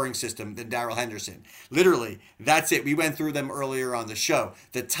the scoring system than Darrell Henderson. Literally, that's it. We went through them earlier on the show.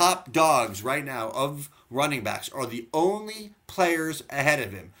 The top dogs right now of running backs are the only players ahead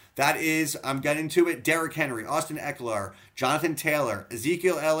of him. That is, I'm getting to it, Derrick Henry, Austin Eckler, Jonathan Taylor,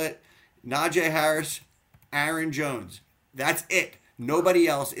 Ezekiel Elliott, Najee Harris, Aaron Jones. That's it. Nobody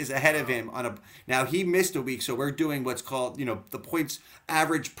else is ahead of him now he missed a week, so we're doing what's called, the points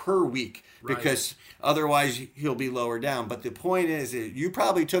average per week, because otherwise he'll be lower down. But the point is you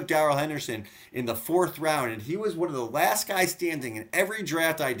probably took Darrell Henderson in the 4th round, and he was one of the last guys standing in every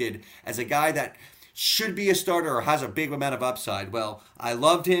draft I did as a guy that should be a starter or has a big amount of upside. Well, I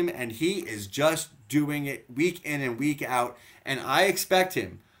loved him, and he is just doing it week in and week out, and I expect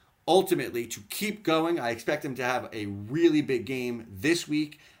him ultimately to keep going. I expect him to have a really big game this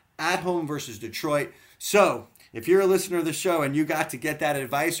week at home versus Detroit. So if you're a listener of the show and you got to get that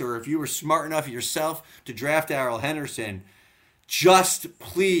advice, or if you were smart enough yourself to draft Darrell Henderson, just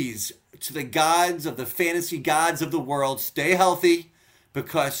please, to the gods of the fantasy gods of the world, stay healthy,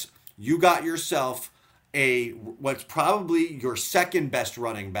 because you got yourself what's probably your second best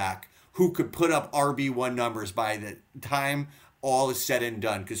running back who could put up RB1 numbers by the time all is said and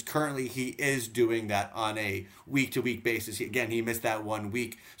done, because currently he is doing that on a week-to-week basis. Again, he missed that 1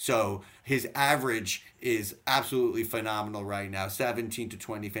 week, so his average is absolutely phenomenal right now, 17 to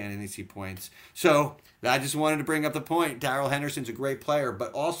 20 fantasy points. So I just wanted to bring up the point. Darrell Henderson's a great player,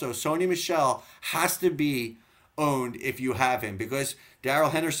 but also Sony Michel has to be owned if you have him, because Darrell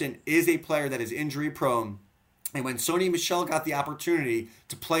Henderson is a player that is injury-prone. And when Sony Michel got the opportunity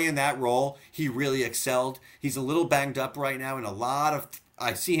to play in that role, he really excelled. He's a little banged up right now in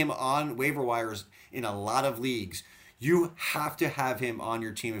I see him on waiver wires in a lot of leagues. You have to have him on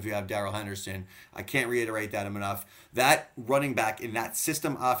your team if you have Darrell Henderson. I can't reiterate that enough. That running back in that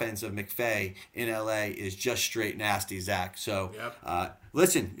system offense of McVay in LA is just straight nasty, Zach. So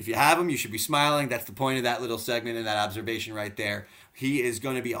listen, if you have him, you should be smiling. That's the point of that little segment and that observation right there. He is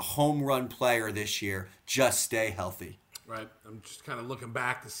going to be a home run player this year. Just stay healthy. Right. I'm just kind of looking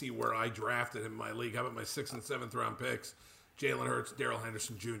back to see where I drafted him in my league. How about my 6th and 7th round picks? Jalen Hurts, Darrell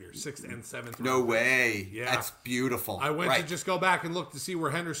Henderson Jr., 6th and 7th. No way. Yeah. That's beautiful. I went to just go back and look to see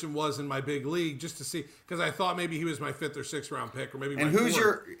where Henderson was in my big league, just to see, because I thought maybe he was my 5th or 6th round pick, or maybe my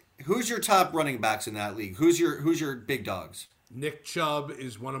 4th. Who's your top running backs in that league? Who's your big dogs? Nick Chubb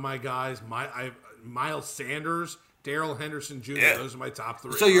is one of my guys. Miles Sanders, Darrell Henderson Jr. Yeah. Those are my top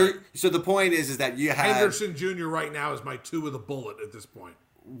 3. So the point is that you have Henderson Jr. right now is my 2 with a bullet at this point.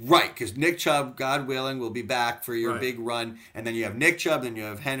 Right, because Nick Chubb, God willing, will be back for your big run. And then you have Nick Chubb, then you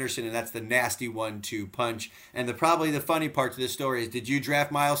have Henderson, and that's the nasty 1-2 punch. And probably the funny part to this story is, did you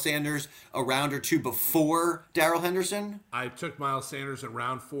draft Miles Sanders a round or 2 before Darrell Henderson? I took Miles Sanders in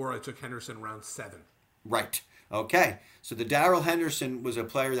round 4. I took Henderson in round 7. Right. Okay. So the Darrell Henderson was a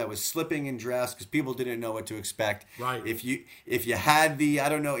player that was slipping in drafts because people didn't know what to expect. Right. If you had the, I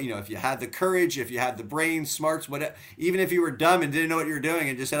don't know, if you had the courage, if you had the brain, smarts, whatever, even if you were dumb and didn't know what you were doing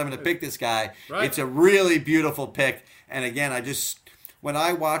and just said, I'm going to pick this guy, it's a really beautiful pick. And again, I just when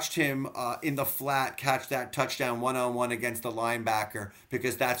I watched him in the flat catch that touchdown one-on-one against the linebacker,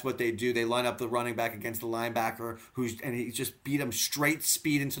 because that's what they do. They line up the running back against the linebacker, and he just beat him straight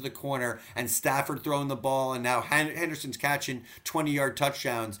speed into the corner, and Stafford throwing the ball, and now Henderson's catching 20-yard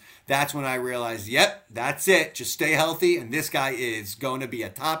touchdowns. That's when I realized, yep, that's it. Just stay healthy, and this guy is going to be a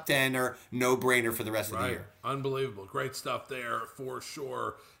top 10-er, no-brainer for the rest of the year. Unbelievable. Great stuff there for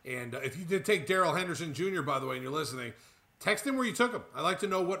sure. And if you did take Darrell Henderson Jr., by the way, and you're listening, text him where you took him. I'd like to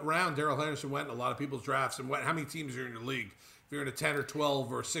know what round Darrell Henderson went in a lot of people's drafts and how many teams are in your league. If you're in a 10 or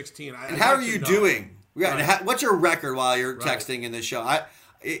 12 or 16. And how are you doing? Yeah, what's your record while you're texting in this show?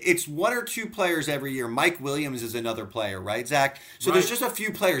 It's one or two players every year. Mike Williams is another player, right, Zach? So there's just a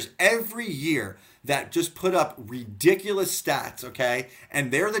few players every year that just put up ridiculous stats, okay?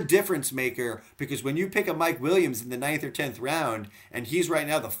 And they're the difference maker, because when you pick a Mike Williams in the 9th or 10th round, and he's right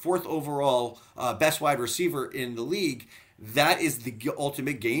now the 4th overall best wide receiver in the league, that is the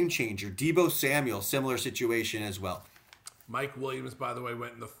ultimate game changer. Deebo Samuel, similar situation as well. Mike Williams, by the way,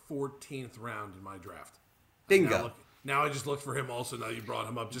 went in the 14th round in my draft. Bingo. Now I just looked for him also, now you brought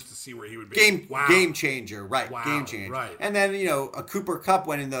him up, just to see where he would be. Game changer, right. Wow. Game changer. Right. And then, a Cooper Kupp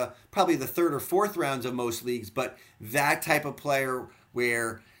went in probably the 3rd or 4th rounds of most leagues, but that type of player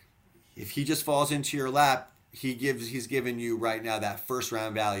where if he just falls into your lap, he's giving you right now that first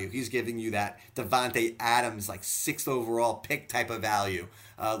round value. He's giving you that Devontae Adams, like 6th overall pick type of value.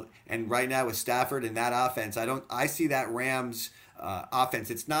 And right now with Stafford and that offense, I see that Rams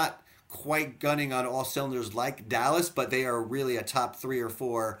offense. It's not quite gunning on all cylinders like Dallas, but they are really a top 3 or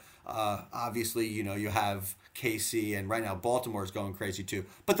 4. Obviously, you have KC, and right now Baltimore is going crazy too.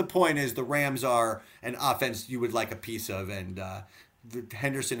 But the point is, the Rams are an offense you would like a piece of, and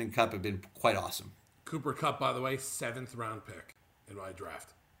Henderson and Kupp have been quite awesome. Cooper Kupp, by the way, 7th round pick in my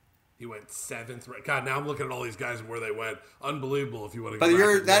draft. He went 7th. God, now I'm looking at all these guys and where they went. Unbelievable. If you want to.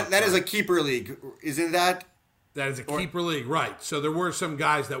 But that is a keeper league, isn't that? That is a keeper league, right? So there were some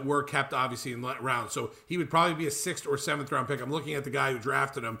guys that were kept, obviously, in that round. So he would probably be a 6th or 7th round pick. I'm looking at the guy who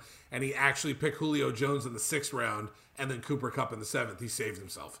drafted him, and he actually picked Julio Jones in the 6th round, and then Cooper Kupp in the 7th. He saved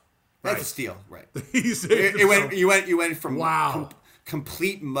himself. That's a steal, right? He saved himself. You went from wow.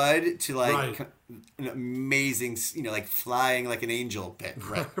 Complete mud to an amazing, like flying like an angel pick.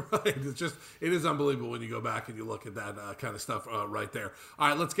 Right. Right. It is unbelievable when you go back and you look at that kind of stuff right there. All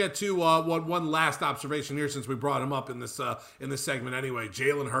right, let's get to one last observation here, since we brought him up in this segment anyway.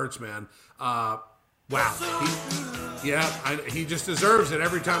 Jalen Hurts, man. Wow. He just deserves it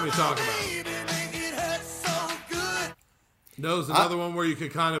every time we talk about him. Knows another one where you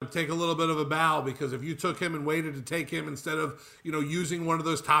could kind of take a little bit of a bow, because if you took him and waited to take him instead of using one of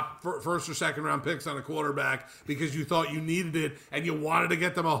those top 1st or 2nd round picks on a quarterback because you thought you needed it and you wanted to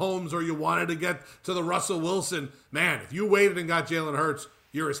get to Mahomes or you wanted to get to the Russell Wilson, man, if you waited and got Jalen Hurts,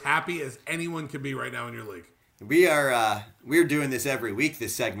 you're as happy as anyone can be right now in your league. We're doing this every week,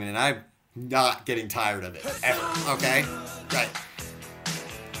 this segment, and I'm not getting tired of it ever. Okay, right.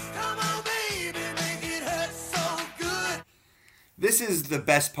 This is the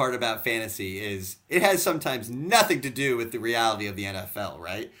best part about fantasy, is it has sometimes nothing to do with the reality of the NFL,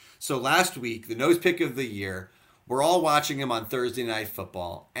 right? So last week, the nose pick of the year, we're all watching him on Thursday Night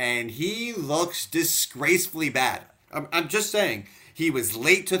Football, and he looks disgracefully bad. I'm just saying, he was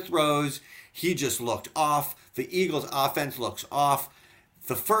late to throws. He just looked off. The Eagles' offense looks off.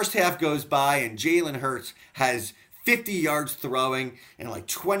 The first half goes by, and Jalen Hurts has 50 yards throwing and like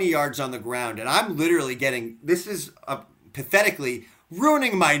 20 yards on the ground. And I'm literally pathetically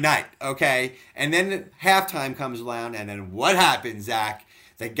ruining my night, okay? And then halftime comes around, and then what happens, Zach?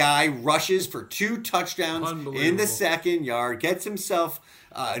 The guy rushes for 2 touchdowns in the 2nd yard, gets himself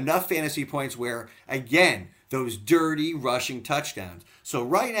enough fantasy points where, again, those dirty rushing touchdowns. So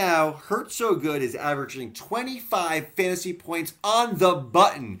right now, Hurts So Good is averaging 25 fantasy points on the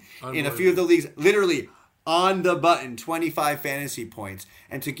button in a few of the leagues. Literally on the button, 25 fantasy points.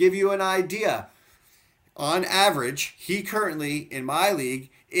 And to give you an idea, on average, he currently, in my league,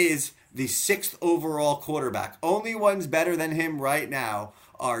 is the 6th overall quarterback. Only ones better than him right now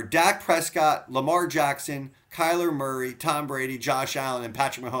are Dak Prescott, Lamar Jackson, Kyler Murray, Tom Brady, Josh Allen, and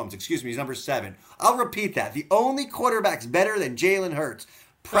Patrick Mahomes. Excuse me, he's number 7. I'll repeat that. The only quarterbacks better than Jalen Hurts: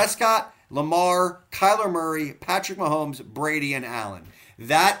 Prescott, Lamar, Kyler Murray, Patrick Mahomes, Brady, and Allen.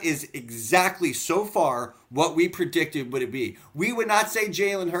 That is exactly so far what we predicted would it be. We would not say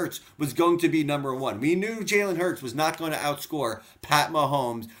Jalen Hurts was going to be number 1. We knew Jalen Hurts was not going to outscore Pat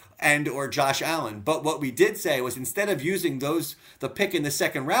Mahomes and or Josh Allen. But what we did say was, instead of using the pick in the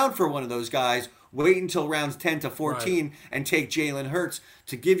 2nd round for one of those guys, Wait until rounds 10 to 14 Right. and take Jalen Hurts.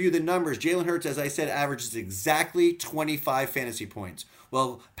 To give you the numbers, Jalen Hurts, as I said, averages exactly 25 fantasy points.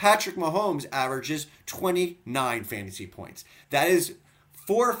 Well, Patrick Mahomes averages 29 fantasy points. That is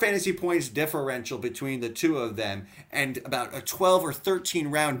 4 fantasy points differential between the two of them, and about a 12 or 13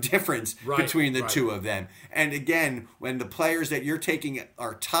 round difference Right, between the right. two of them. And again, when the players that you're taking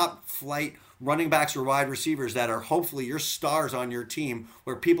are top flight running backs or wide receivers that are hopefully your stars on your team,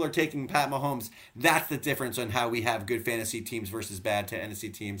 where people are taking Pat Mahomes, that's the difference on how we have good fantasy teams versus bad fantasy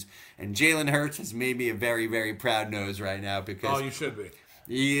teams. And Jalen Hurts has made me a very, very proud nose right now, because Oh, you should be.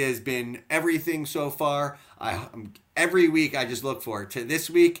 he has been everything so far. Every week I just look forward to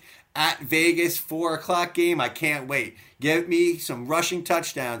this week at Vegas, 4:00 game. I can't wait. Give me some rushing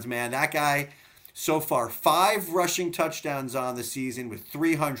touchdowns, man. That guy, so far, 5 rushing touchdowns on the season with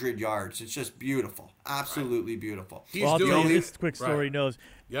 300 yards. It's just beautiful. Absolutely beautiful. He's Well, I'll tell doing you it. this quick story, Right. knows.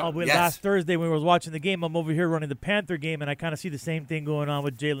 Yep. Yes. Last Thursday when we was watching the game, I'm over here running the Panther game, and I kind of see the same thing going on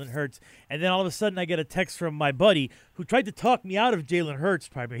with Jalen Hurts. And then all of a sudden, I get a text from my buddy who tried to talk me out of Jalen Hurts.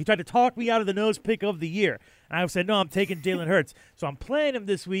 Probably he tried to talk me out of the nose pick of the year, and I said, "No, I'm taking Jalen Hurts." So I'm playing him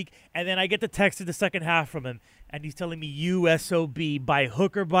this week, and then I get the text in the second half from him, and he's telling me, "USOB, by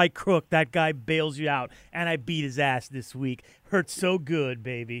hook or by crook, that guy bails you out." And I beat his ass this week. Hurts so good,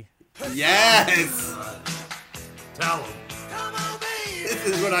 baby. Yes! Tell him. This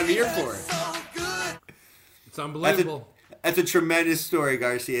is what I'm here for. It's unbelievable. That's a tremendous story,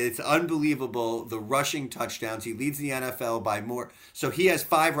 Garcia. It's unbelievable, the rushing touchdowns. He leads the NFL by more. So he has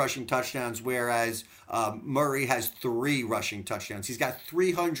 5 rushing touchdowns, whereas Murray has 3 rushing touchdowns. He's got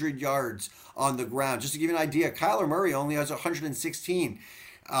 300 yards on the ground. Just to give you an idea, Kyler Murray only has 116.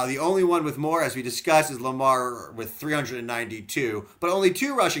 The only one with more, as we discussed, is Lamar with 392, but only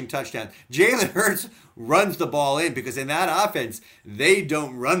 2 rushing touchdowns. Jalen Hurts runs the ball in, because in that offense, they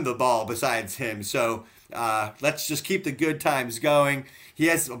don't run the ball besides him. So let's just keep the good times going. He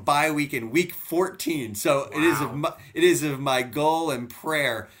has a bye week in week 14. So it is of my goal and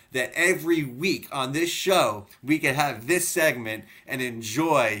prayer that every week on this show, we can have this segment and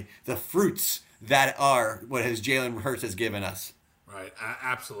enjoy the fruits that are what Jalen Hurts has given us. Right,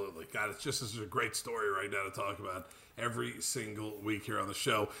 absolutely. God, it's just this is a great story right now to talk about every single week here on the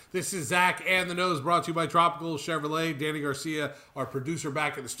show. This is Zach and the Nose, brought to you by Tropical Chevrolet. Danny Garcia, our producer,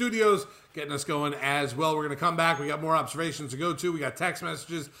 back in the studios, getting us going as well. We're going to come back. We got more observations to go to. We got text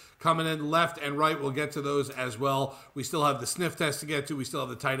messages coming in left and right. We'll get to those as well. We still have the sniff test to get to. We still have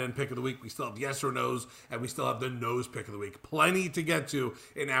the tight end pick of the week. We still have yes or no's, and we still have the nose pick of the week. Plenty to get to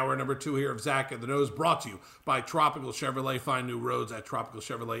in hour number 2 here of Zach and the Nose, brought to you by Tropical Chevrolet. Find new roads at Tropical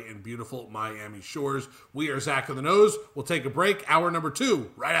Chevrolet in beautiful Miami Shores. We are Zach and the Nose. We'll take a break. Hour number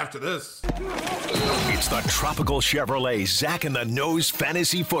 2 right after this. It's the Tropical Chevrolet Zach and the Nose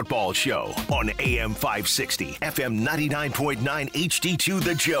Fantasy Football Show on AM 560, FM 99.9 HD2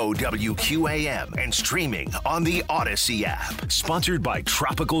 The Joe WQAM, and streaming on the Odyssey app. Sponsored by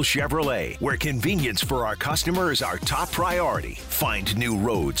Tropical Chevrolet, where convenience for our customer is our top priority. Find new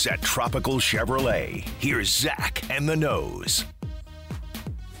roads at Tropical Chevrolet. Here's Zach and the Nose.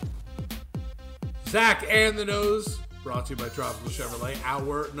 Zach and the Nose, brought to you by Tropical Chevrolet.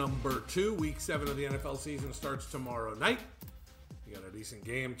 Hour number 2, week 7 of the NFL season starts tomorrow night. You got a decent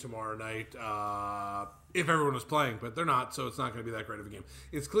game tomorrow night, if everyone was playing, but they're not, so it's not going to be that great of a game.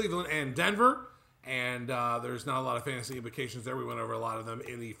 It's Cleveland and Denver, and there's not a lot of fantasy implications there. We went over a lot of them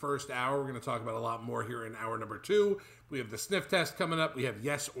in the first hour. We're going to talk about a lot more here in hour number 2. We have the sniff test coming up. We have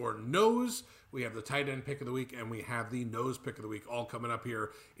yes or no's. We have the tight end pick of the week, and we have the nose pick of the week, all coming up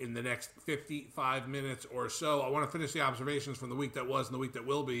here in the next 55 minutes or so. I want to finish the observations from the week that was and the week that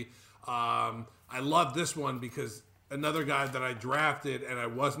will be. I love this one because another guy that I drafted, and I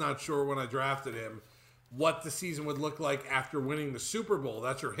was not sure when I drafted him what the season would look like after winning the Super Bowl.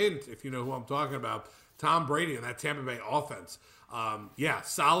 That's your hint, if you know who I'm talking about. Tom Brady and that Tampa Bay offense.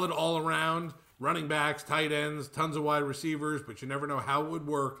 Solid all around, running backs, tight ends, tons of wide receivers, but you never know how it would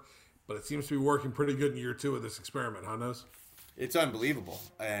work. But it seems to be working pretty good in year 2 of this experiment, huh, Nose? It's unbelievable.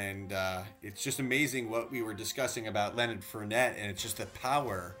 And it's just amazing what we were discussing about Leonard Fournette, and it's just the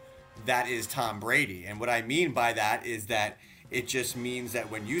power that is Tom Brady. And what I mean by that is that it just means that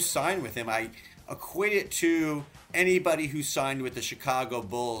when you sign with him, I equate it to anybody who signed with the Chicago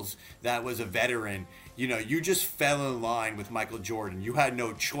Bulls that was a veteran. You know, you just fell in line with Michael Jordan. You had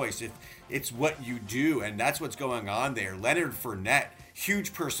no choice. It's what you do, and that's what's going on there. Leonard Fournette,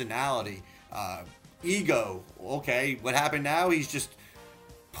 huge personality, ego. Okay, what happened now? He's just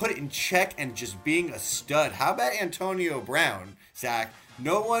put it in check and just being a stud. How about Antonio Brown, Zach?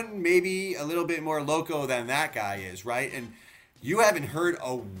 No one maybe a little bit more loco than that guy is, right? And You haven't heard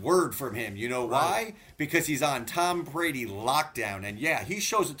a word from him. You know why? Because he's on Tom Brady lockdown. And yeah, he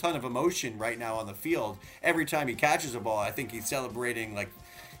shows a ton of emotion right now on the field. Every time he catches a ball, I think he's celebrating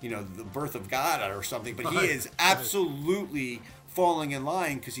the birth of God or something. But he is absolutely falling in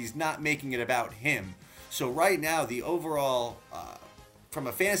line because he's not making it about him. So right now, the overall, from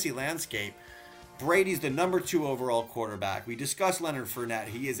a fantasy landscape, Brady's the number 2 overall quarterback. We discussed Leonard Fournette.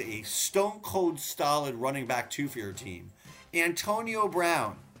 He is a stone-cold solid running back 2 for your team. Antonio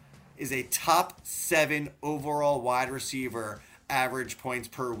Brown is a top 7 overall wide receiver, average points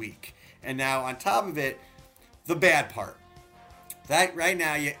per week. And now on top of it, the bad part. That right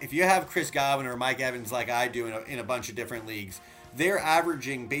now, if you have Chris Godwin or Mike Evans like I do in a bunch of different leagues, they're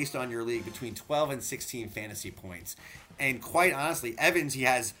averaging, based on your league, between 12 and 16 fantasy points. And quite honestly, Evans, he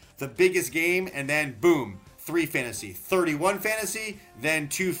has the biggest game, and then boom, 3 fantasy. 31 fantasy, then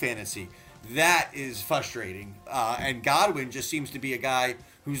 2 fantasy. That is frustrating. And Godwin just seems to be a guy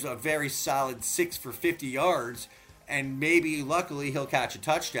who's a very solid 6 for 50 yards, and maybe, luckily, he'll catch a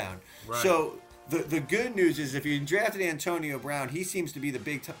touchdown. Right. So the good news is if you drafted Antonio Brown, he seems to be the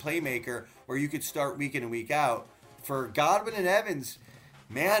big playmaker where you could start week in and week out. For Godwin and Evans,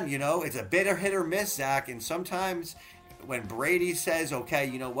 man, it's a bit of hit or miss, Zach, and sometimes when Brady says, okay,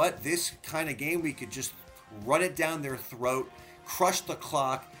 you know what, this kind of game, we could just run it down their throat, crush the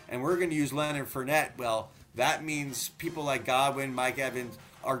clock, and we're going to use Leonard Fournette. Well, that means people like Godwin, Mike Evans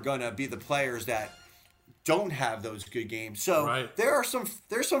are going to be the players that don't have those good games. So there's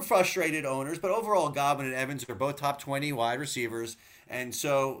some frustrated owners, but overall Godwin and Evans are both top 20 wide receivers. And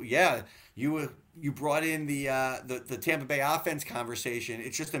so, yeah, you brought in the Tampa Bay offense conversation.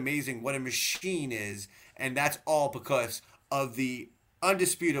 It's just amazing what a machine is, and that's all because of the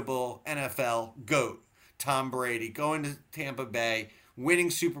undisputable NFL GOAT, Tom Brady, going to Tampa Bay, winning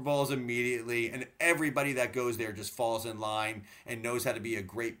Super Bowls immediately, and everybody that goes there just falls in line and knows how to be a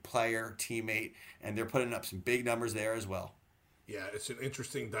great player, teammate, and they're putting up some big numbers there as well. Yeah, it's an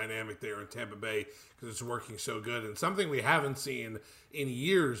interesting dynamic there in Tampa Bay because it's working so good, and something we haven't seen in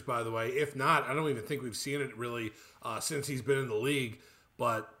years, by the way. If not, I don't even think we've seen it really since he's been in the league,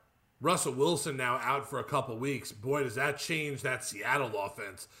 but Russell Wilson now out for a couple weeks. Boy, does that change that Seattle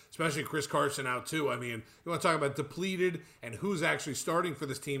offense, especially Chris Carson out too. I mean, you want to talk about depleted and who's actually starting for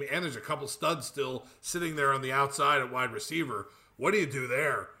this team, and there's a couple studs still sitting there on the outside at wide receiver. What do you do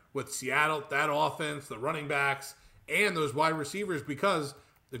there with Seattle, that offense, the running backs, and those wide receivers? Because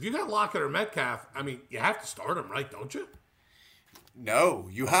if you got Lockett or Metcalf, I mean, you have to start them, right? Don't you? No,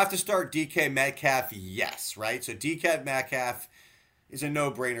 you have to start DK Metcalf, yes, right? So DK Metcalf is a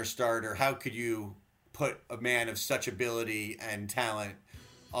no-brainer starter. How could you put a man of such ability and talent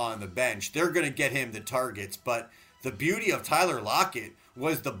on the bench? They're going to get him the targets, but the beauty of Tyler Lockett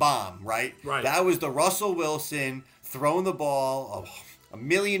was the bomb, right? That was the Russell Wilson throwing the ball a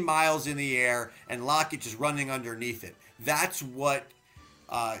million miles in the air and Lockett just running underneath it. That's what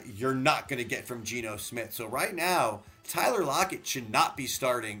you're not going to get from Geno Smith. So right now, Tyler Lockett should not be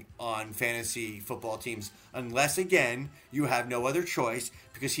starting on fantasy football teams unless, again, you have no other choice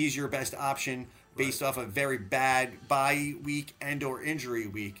because he's your best option based off a very bad bye week and or injury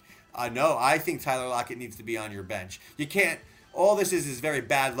week. No, I think Tyler Lockett needs to be on your bench. You can't. All this is very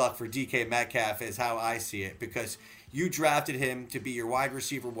bad luck for DK Metcalf is how I see it because you drafted him to be your wide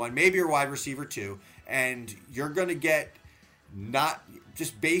receiver 1, maybe your wide receiver 2, and you're going to get not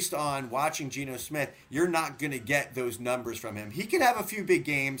just based on watching Geno Smith, you're not going to get those numbers from him. He can have a few big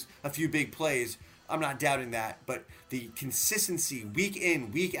games, a few big plays. I'm not doubting that. But the consistency, week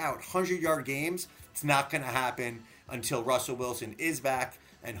in, week out, 100-yard games, it's not going to happen until Russell Wilson is back.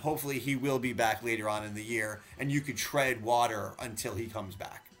 And hopefully he will be back later on in the year. And you could tread water until he comes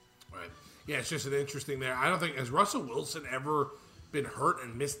back. Right. Yeah, it's just an interesting there. I don't think, has Russell Wilson ever been hurt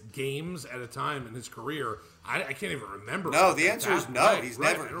and missed games at a time in his career? I can't even remember. No, the answer is no. He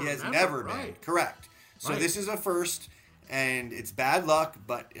has never been. Correct. So this is a first, and it's bad luck,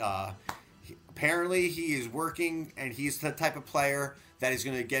 but apparently he is working, and he's the type of player that is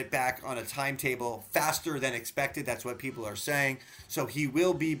going to get back on a timetable faster than expected. That's what people are saying. So he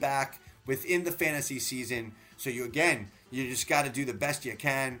will be back within the fantasy season. So you just got to do the best you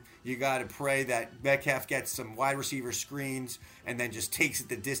can. You got to pray that Metcalf gets some wide receiver screens and then just takes it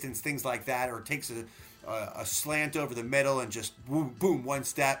the distance, things like that, or takes a slant over the middle and just boom, boom, one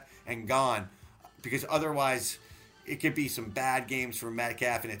step and gone. Because otherwise, it could be some bad games for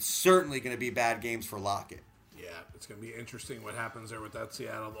Metcalf, and it's certainly going to be bad games for Lockett. Yeah, it's going to be interesting what happens there with that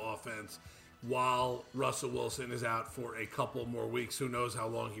Seattle offense. while Russell Wilson is out for a couple more weeks. Who knows how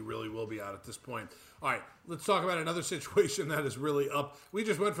long he really will be out at this point. All right, let's talk about another situation that is really up. We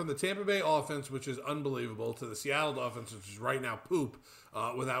just went from the Tampa Bay offense, which is unbelievable, to the Seattle offense, which is right now poop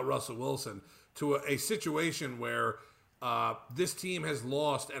without Russell Wilson, to a situation where this team has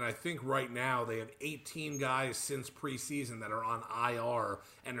lost, and I think right now they have 18 guys since preseason that are on IR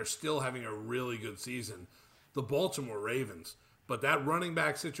and are still having a really good season. The Baltimore Ravens. But that running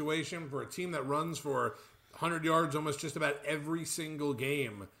back situation for a team that runs for 100 yards almost just about every single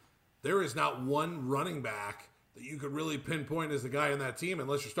game, there is not one running back that you could really pinpoint as the guy in that team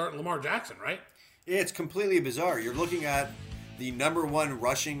unless you're starting Lamar Jackson, right? It's completely bizarre. You're looking at the number one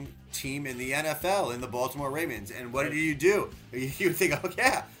rushing team in the NFL in the Baltimore Ravens. And what do? You think, oh,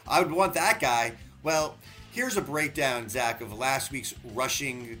 yeah, I would want that guy. Well, here's a breakdown, Zach, of last week's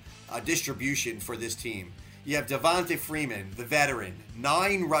rushing distribution for this team. You have Devonta Freeman, the veteran,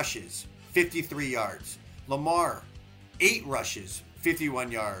 9 rushes, 53 yards. Lamar, 8 rushes,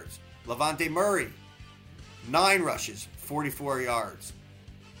 51 yards. Levante Murray, 9 rushes, 44 yards.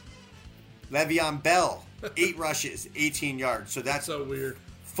 Le'Veon Bell, 8 rushes, 18 yards. So that's so weird.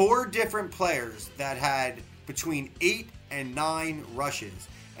 4 different players that had between 8 and 9 rushes.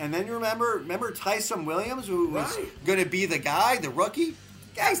 And then you remember Tyson Williams, who was going to be the guy, the rookie?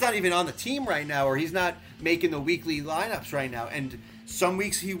 The guy's not even on the team right now, or he's not making the weekly lineups right now. And some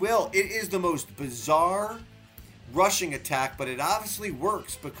weeks he will. It is the most bizarre rushing attack, but it obviously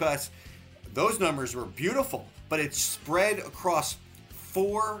works because those numbers were beautiful, but it's spread across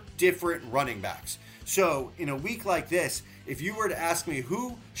 4 different running backs. So in a week like this, if you were to ask me,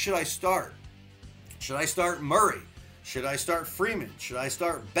 who should I start? Should I start Murray? Should I start Freeman? Should I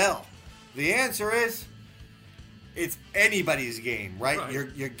start Bell? The answer is, it's anybody's game, right?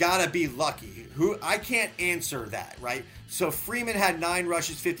 You gotta be lucky. I can't answer that, right? So Freeman had 9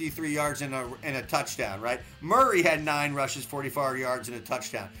 rushes, 53 yards, and a touchdown, right? Murray had 9 rushes, 44 yards, and a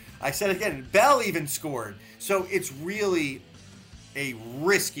touchdown. I said again, Bell even scored. So it's really a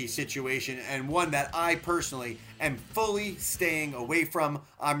risky situation, and one that I personally am fully staying away from.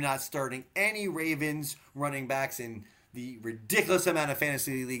 I'm not starting any Ravens running backs in the ridiculous amount of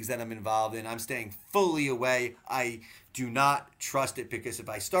fantasy leagues that I'm involved in. I'm staying fully away. I do not trust it, because if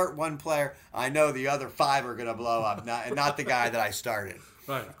I start one player, I know the other 5 are going to blow up, not the guy that I started.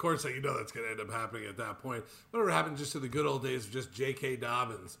 Right, of course, you know that's going to end up happening at that point. Whatever happened just to the good old days of just J.K.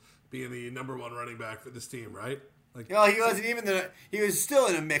 Dobbins being the number 1 running back for this team, right? Like, he wasn't even he was still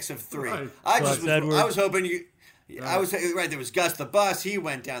in a mix of 3. Right. I was hoping you. I was right. There was Gus the Bus. He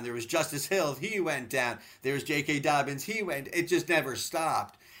went down. There was Justice Hill. He went down. There was J.K. Dobbins. He went. It just never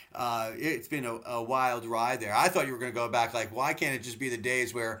stopped. It's been a wild ride there. I thought you were going to go back. Like, why can't it just be the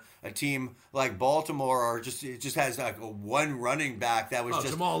days where a team like Baltimore or just has like a one running back that was just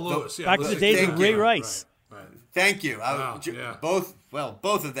Jamal Lewis. Back to the days of Ray Rice. Right. Thank you. Both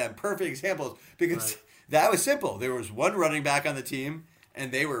of them perfect examples, because that was simple. There was one running back on the team,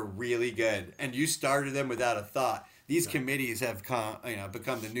 and they were really good, and you started them without a thought. These committees have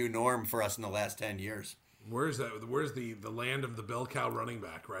become the new norm for us in the last 10 years. Where's that? Where's the land of the bell cow running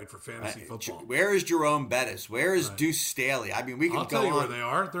back, right, for fantasy football? Where is Jerome Bettis? Where is Deuce Staley? I mean, we can I'll tell you where they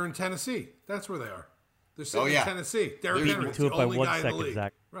are. They're in Tennessee. That's where they are. They're sitting in Tennessee. Derrick Henry is the only guy in the league.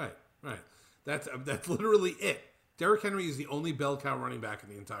 Zach. Right. That's literally it. Derrick Henry is the only bell cow running back in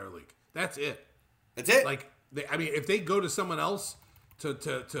the entire league. That's it. Like, if they go to someone else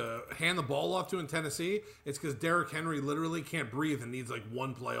to hand the ball off to in Tennessee, it's because Derrick Henry literally can't breathe and needs like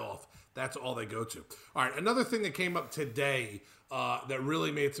one play off. That's all they go to. All right, another thing that came up today that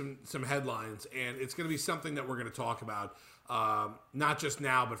really made some headlines, and it's going to be something that we're going to talk about, not just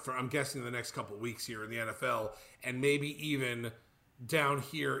now, but I'm guessing the next couple weeks here in the NFL, and maybe even down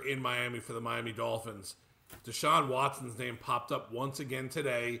here in Miami for the Miami Dolphins. Deshaun Watson's name popped up once again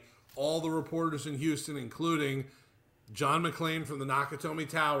today. All the reporters in Houston, including John McClain from the Nakatomi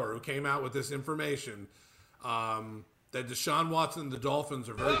Tower, who came out with this information, that Deshaun Watson and the Dolphins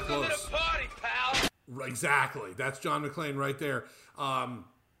are very close. To the party, pal. Exactly. That's John McClain right there.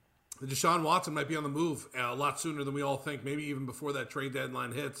 Deshaun Watson might be on the move a lot sooner than we all think, maybe even before that trade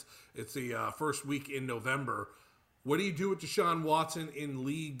deadline hits. It's the first week in November. What do you do with Deshaun Watson in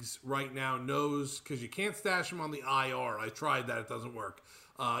leagues right now? Because you can't stash him on the IR. I tried that. It doesn't work.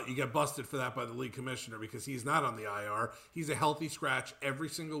 You get busted for that by the league commissioner because he's not on the IR. He's a healthy scratch every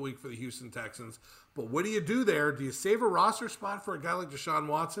single week for the Houston Texans. But what do you do there? Do you save a roster spot for a guy like Deshaun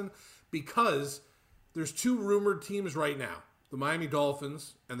Watson? Because there's 2 rumored teams right now, the Miami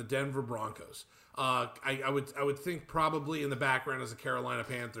Dolphins and the Denver Broncos. I would think probably in the background is the Carolina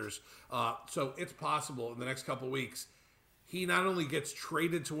Panthers. So it's possible in the next couple weeks he not only gets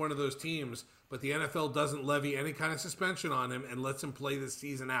traded to one of those teams, but the NFL doesn't levy any kind of suspension on him and lets him play this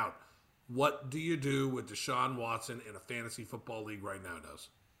season out. What do you do with Deshaun Watson in a fantasy football league right now, Nose?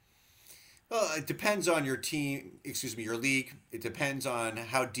 Well, it depends on your your league. It depends on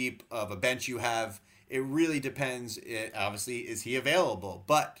how deep of a bench you have. It really depends. Obviously, is he available?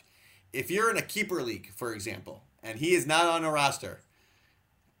 But if you're in a keeper league, for example, and he is not on a roster,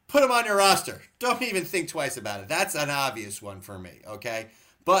 put him on your roster. Don't even think twice about it. That's an obvious one for me, okay?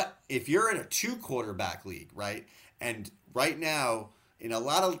 But if you're in a 2-quarterback league, right, and right now, in a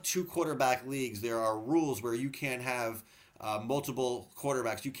lot of 2-quarterback leagues, there are rules where you can't have multiple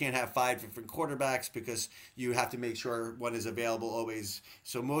quarterbacks. You can't have 5 different quarterbacks because you have to make sure one is available always.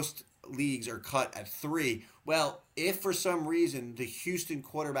 So most leagues are cut at 3. Well, if for some reason the Houston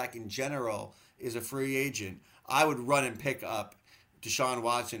quarterback in general is a free agent, I would run and pick up Deshaun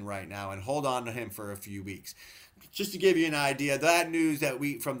Watson right now and hold on to him for a few weeks. Just to give you an idea, that news that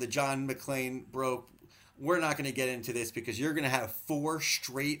from the John McClain broke, we're not going to get into this because you're going to have 4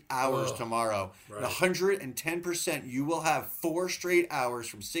 straight hours tomorrow. Right. 110%, you will have 4 straight hours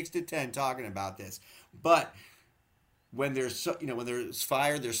from 6 to 10 talking about this. But when there's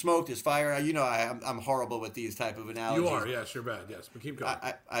fire, there's smoke, there's fire. I'm horrible with these type of analogies. You are, yes, you're bad, yes. But keep going.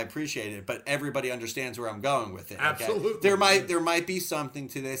 I appreciate it, but everybody understands where I'm going with it. Absolutely. Okay? There might be something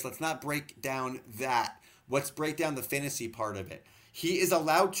to this. Let's not break down that. Let's break down the fantasy part of it. He is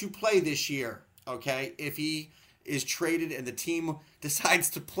allowed to play this year. Okay, if he is traded and the team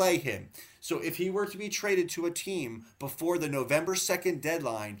decides to play him. So if he were to be traded to a team before the November 2nd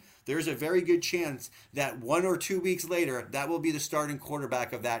deadline, there's a very good chance that 1 or 2 weeks later, that will be the starting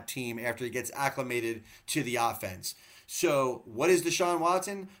quarterback of that team after he gets acclimated to the offense. So what is Deshaun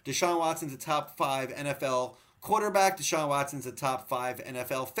Watson? Deshaun Watson's a top 5 NFL quarterback. Deshaun Watson's a top 5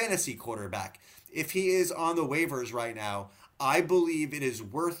 NFL fantasy quarterback. If he is on the waivers right now, I believe it is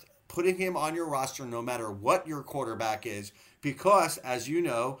worth putting him on your roster no matter what your quarterback is, because, as you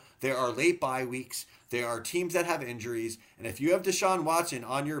know, there are late bye weeks, there are teams that have injuries, and if you have Deshaun Watson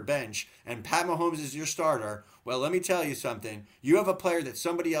on your bench and Pat Mahomes is your starter, well, let me tell you something. You have a player that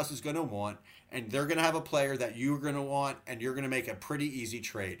somebody else is going to want, and they're going to have a player that you're going to want, and you're going to make a pretty easy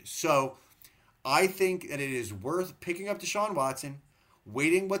trade. So I think that it is worth picking up Deshaun Watson,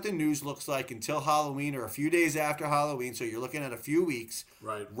 waiting what the news looks like until Halloween or a few days after Halloween, so you're looking at a few weeks.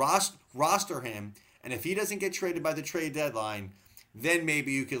 Right. Roster him, and if he doesn't get traded by the trade deadline, then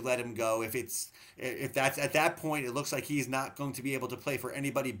maybe you could let him go. If that's at that point, it looks like he's not going to be able to play for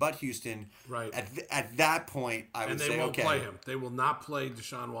anybody but Houston. Right. At that point, I would say okay. And they won't play him. They will not play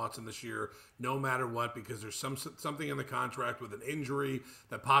Deshaun Watson this year, no matter what, because there's something in the contract with an injury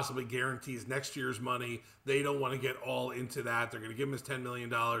that possibly guarantees next year's money. They don't want to get all into that. They're going to give him his $10 million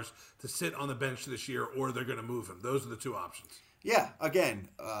to sit on the bench this year, or they're going to move him. Those are the 2 options. Yeah, again,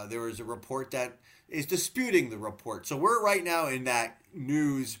 there was a report that is disputing the report. So we're right now in that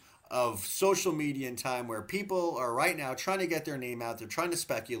news of social media in time where people are right now trying to get their name out. They're trying to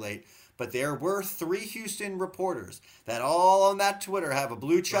speculate. But there were 3 Houston reporters that all on that Twitter have a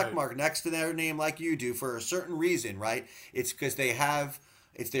blue check mark next to their name like you do for a certain reason, right? It's because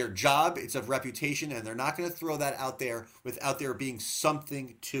it's their job, it's of reputation, and they're not going to throw that out there without there being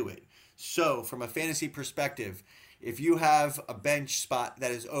something to it. So from a fantasy perspective, if you have a bench spot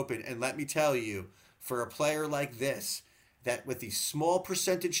that is open, and let me tell you, for a player like this, that with the small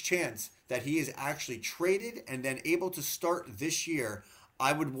percentage chance that he is actually traded and then able to start this year,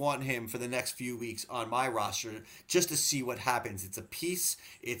 I would want him for the next few weeks on my roster just to see what happens. It's a piece,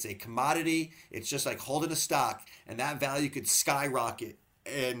 it's a commodity, it's just like holding a stock, and that value could skyrocket.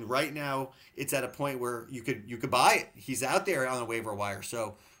 And right now, it's at a point where you could buy it. He's out there on the waiver wire.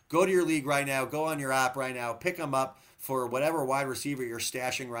 So go to your league right now. Go on your app right now. Pick him up for whatever wide receiver you're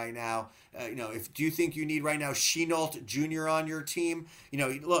stashing right now. Do you think you need right now Shenault Jr. on your team?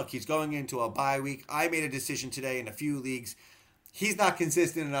 Look, he's going into a bye week. I made a decision today in a few leagues. He's not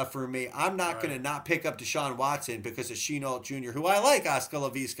consistent enough for me. I'm not going to not pick up Deshaun Watson because of Shenault Jr., who I like, Oscar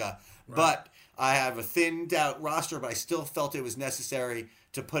Laviska. Right. But I have a thinned out roster, but I still felt it was necessary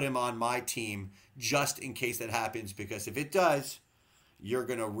to put him on my team just in case that happens, because if it does, you're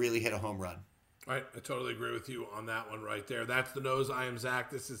going to really hit a home run. All right, I totally agree with you on that one right there. That's The Nose. I am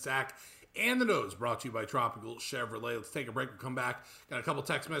Zach. This is Zach and The Nose, brought to you by Tropical Chevrolet. Let's take a break. We'll come back. Got a couple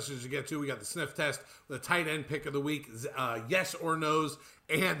text messages to get to. We got the sniff test, the tight end pick of the week, yes or no's,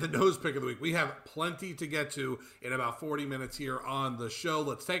 and the nose pick of the week. We have plenty to get to in about 40 minutes here on the show.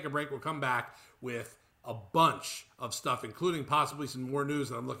 Let's take a break. We'll come back with a bunch of stuff, including possibly some more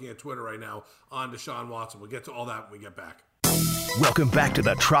news. And I'm looking at Twitter right now on Deshaun Watson. We'll get to all that when we get back. Welcome back to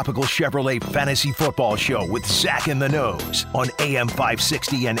the Tropical Chevrolet Fantasy Football Show with Zach and the Nose on AM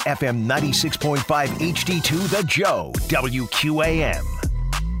 560 and FM 96.5 HD2 The Joe, WQAM.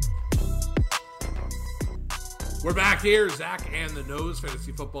 We're back here, Zach and the Nose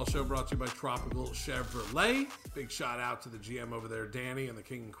Fantasy Football Show, brought to you by Tropical Chevrolet. Big shout out to the GM over there, Danny, and the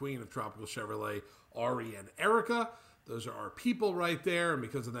king and queen of Tropical Chevrolet, Ari and Erica. Those are our people right there, and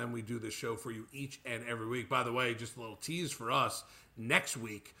because of them, we do this show for you each and every week. By the way, just a little tease for us. Next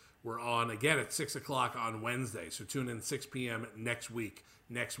week, we're on again at 6 o'clock on Wednesday, so tune in 6 p.m. next week,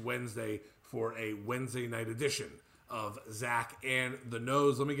 next Wednesday, for a Wednesday night edition of Zach and the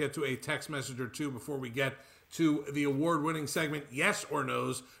Nose. Let me get to a text message or two before we get to the award-winning segment, Yes or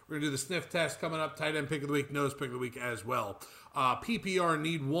No's. We're going to do the sniff test coming up, tight end pick of the week, nose pick of the week as well. PPR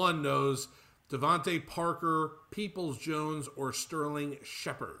need one, Nose. Devontae Parker, Peoples-Jones, or Sterling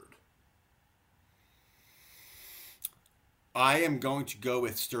Shepard? I am going to go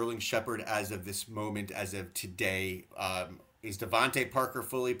with Sterling Shepard as of this moment, as of today. Is Devontae Parker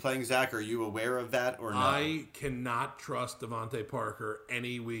fully playing, Zach? Are you aware of that or not? I cannot trust Devontae Parker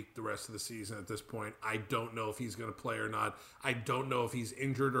any week the rest of the season at this point. I don't know if he's going to play or not. I don't know if he's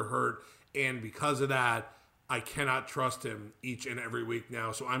injured or hurt. And because of that, I cannot trust him each and every week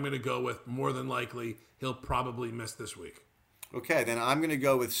now. So I'm going to go with more than likely he'll probably miss this week. Okay, then I'm going to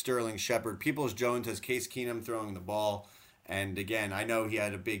go with Sterling Shepard. Peoples-Jones has Case Keenum throwing the ball. And again, I know he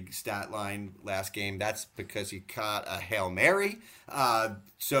had a big stat line last game. That's because he caught a Hail Mary.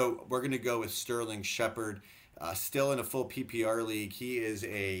 So we're going to go with Sterling Shepard. Still in a full PPR league. He's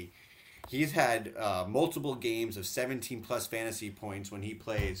had multiple games of 17-plus fantasy points when he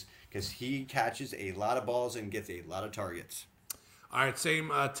plays because he catches a lot of balls and gets a lot of targets. All right,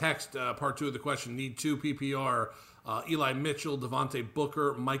 same text, part two of the question. Need two PPR. Eli Mitchell, Devontae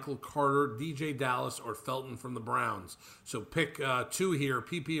Booker, Michael Carter, DJ Dallas, or Felton from the Browns. So pick two here,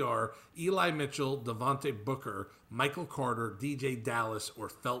 PPR, Eli Mitchell, Devontae Booker, Michael Carter, DJ Dallas, or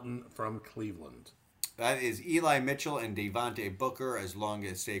Felton from Cleveland. That is Eli Mitchell and Devontae Booker, as long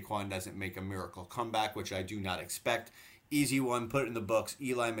as Saquon doesn't make a miracle comeback, which I do not expect. Easy one, put it in the books,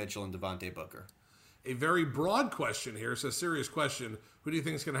 Eli Mitchell and Devontae Booker. A very broad question here. It's a serious question. Who do you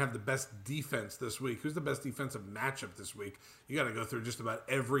think is going to have the best defense this week? Who's the best defensive matchup this week? You got to go through just about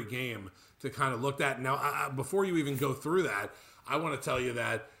every game to kind of look at. Now, before you even go through that, I want to tell you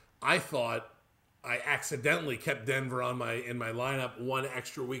that I thought I accidentally kept Denver in my lineup one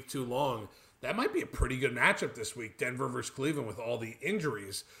extra week too long. That might be a pretty good matchup this week, Denver versus Cleveland, with all the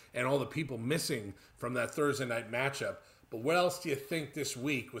injuries and all the people missing from that Thursday night matchup. But what else do you think this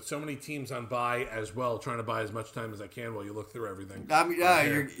week, with so many teams on bye as well, trying to buy as much time as I can while you look through everything?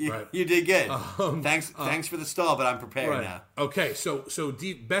 You did good. Thanks for the stall, but I'm prepared now. Okay, so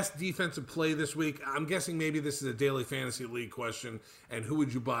best defensive play this week. I'm guessing maybe this is a daily fantasy league question. And who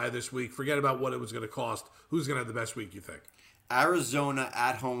would you buy this week? Forget about what it was going to cost. Who's going to have the best week, you think? Arizona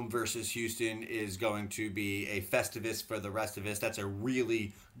at home versus Houston is going to be a Festivus for the rest of us. That's a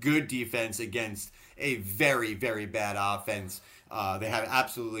really good defense against a very, very bad offense. They have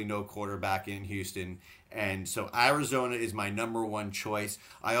absolutely no quarterback in Houston. And so Arizona is my number one choice.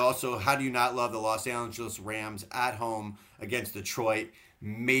 How do you not love the Los Angeles Rams at home against Detroit?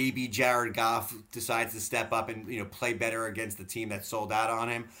 Maybe Jared Goff decides to step up and play better against the team that sold out on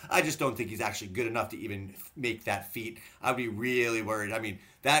him. I just don't think he's actually good enough to even make that feat. I'd be really worried. I mean,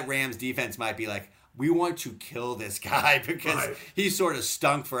 that Rams defense might be like, we want to kill this guy because he sort of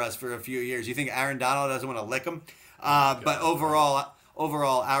stunk for us for a few years. You think Aaron Donald doesn't want to lick him? But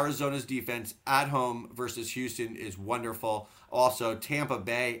overall, Arizona's defense at home versus Houston is wonderful. Also, Tampa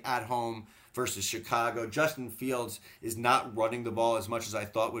Bay at home versus Chicago. Justin Fields is not running the ball as much as I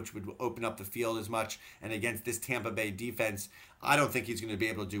thought, which would open up the field as much. And against this Tampa Bay defense, I don't think he's going to be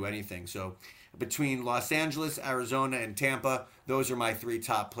able to do anything. So between Los Angeles, Arizona, and Tampa, those are my three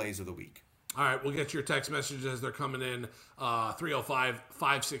top plays of the week. All right, we'll get your text messages as they're coming in,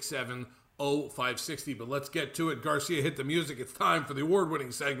 305-567-0560. But let's get to it. Garcia, hit the music. It's time for the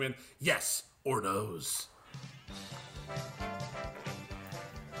award-winning segment, Yes or No's.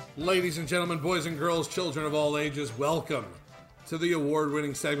 Ladies and gentlemen, boys and girls, children of all ages, welcome to the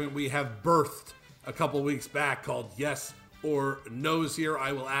award-winning segment we have birthed a couple weeks back called Yes or No's here.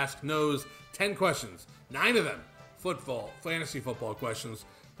 I will ask No's 10 questions, 9 of them fantasy football questions.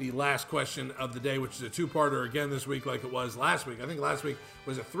 The last question of the day, which is a two-parter again this week like it was last week. I think last week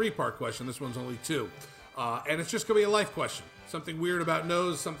was a 3-part question. This one's only 2. And it's just going to be a life question. Something weird about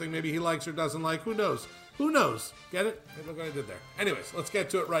No's, something maybe he likes or doesn't like. Who knows? Who knows? Get it? Hey, look what I did there. Anyways, let's get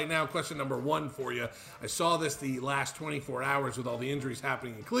to it right now. Question number 1 for you. I saw this the last 24 hours with all the injuries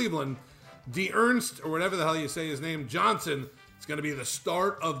happening in Cleveland. D'Ernest, or whatever the hell you say his name, Johnson, It's going to be the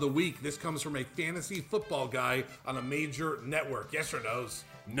start of the week. This comes from a fantasy football guy on a major network. Yes or no's?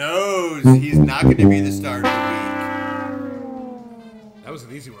 No's. He's not going to be the start of the week. That was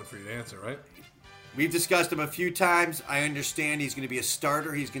an easy one for you to answer, right? We've discussed him a few times. I understand he's going to be a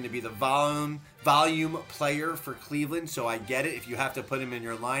starter. He's going to be the volume player for Cleveland, so I get it if you have to put him in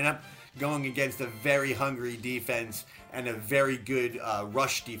your lineup going against a very hungry defense and a very good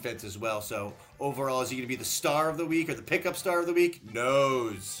rush defense as well. So overall, is he going to be the star of the week or the pickup star of the week?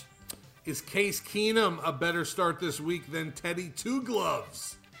 No's. Is Case Keenum a better start this week than Teddy Two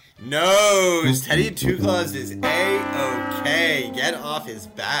Gloves? No's. Teddy Two Gloves is A-OK. Get off his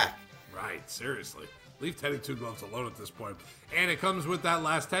back. Right, seriously. Leave Teddy Two Gloves alone at this point. And it comes with that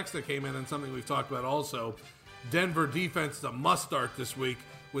last text that came in and something we've talked about also. Denver defense is a must start this week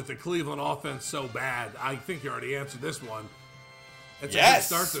with the Cleveland offense so bad. I think you already answered this one. It's a good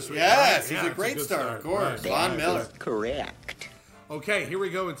start this week. Yes, right? It's a great start, of course. Von Miller. Correct. Okay, here we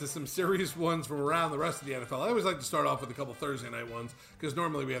go into some serious ones from around the rest of the NFL. I always like to start off with a couple Thursday night ones because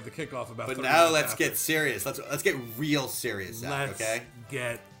normally we have the kickoff about. But 30 now minutes let's after. get serious. Let's get real serious, Zach, Let's okay?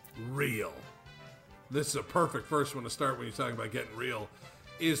 get real. This is a perfect first one to start when you're talking about getting real.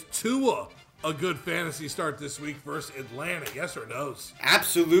 Is Tua a good fantasy start this week versus Atlanta? Yes or no's?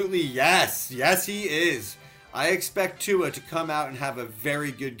 Absolutely yes. Yes, he is. I expect Tua to come out and have a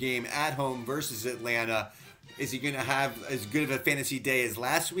very good game at home versus Atlanta. Is he going to have as good of a fantasy day as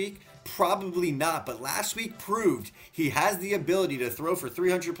last week? Probably not, but last week proved he has the ability to throw for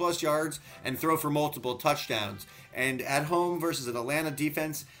 300 plus yards and throw for multiple touchdowns. And at home versus an Atlanta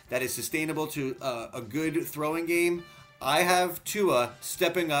defense that is sustainable to a good throwing game, I have Tua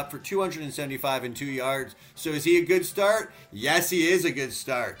stepping up for 275 and 2 yards. So is he a good start? Yes, he is a good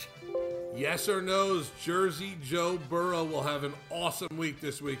start. Yes or no's? Jersey Joe Burrow will have an awesome week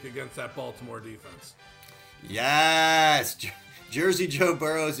this week against that Baltimore defense. Yes. Jersey Joe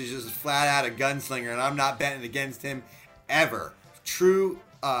Burrows is just flat out a gunslinger, and I'm not betting against him ever. True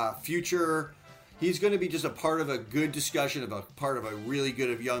future. He's going to be just a part of a good discussion, of a part of a really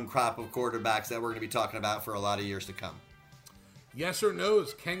good young crop of quarterbacks that we're going to be talking about for a lot of years to come. Yes or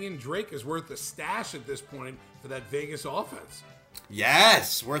no's? Kenyon Drake is worth a stash at this point for that Vegas offense.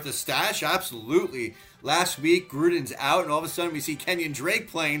 Yes, worth a stash, absolutely. Last week, Gruden's out, and all of a sudden we see Kenyon Drake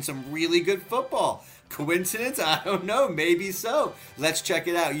playing some really good football. Coincidence? I don't know. Maybe so. Let's check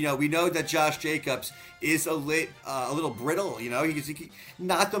it out. We know that Josh Jacobs is a little brittle. He's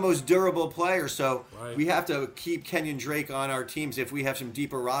not the most durable player, so we have to keep Kenyon Drake on our teams if we have some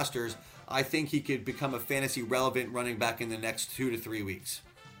deeper rosters. I think he could become a fantasy relevant running back in the next 2 to 3 weeks.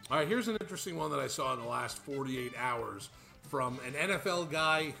 All right, here's an interesting one that I saw in the last 48 hours from an NFL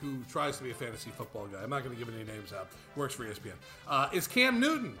guy who tries to be a fantasy football guy. I'm not going to give any names out. Works for ESPN. Is Cam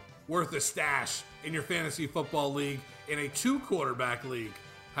Newton worth a stash in your fantasy football league in a 2-quarterback league?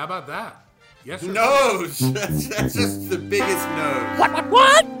 How about that? Yes or no? No's. That's just the biggest nose.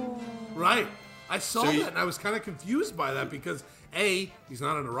 What? Right. I saw that and I was kind of confused by that because A, he's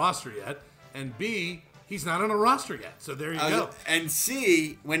not on a roster yet, and B, he's not on a roster yet. So there you go. And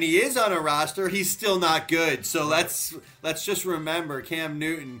C, when he is on a roster, he's still not good. So let's just remember Cam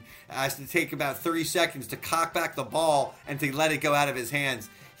Newton has to take about 30 seconds to cock back the ball and to let it go out of his hands.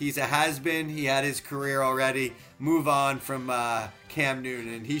 He's a has-been. He had his career already. Move on from Cam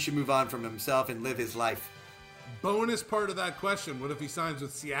Newton, and he should move on from himself and live his life. Bonus part of that question, what if he signs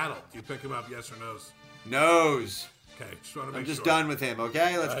with Seattle? Do you pick him up, yes or no's? No's. Okay, just want to make I'm just sure. done with him,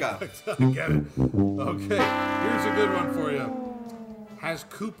 okay? Let's go. Get it. Okay, here's a good one for you. Has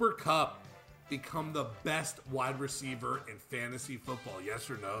Cooper Kupp become the best wide receiver in fantasy football, yes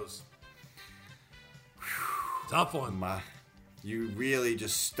or no's? Tough one. You really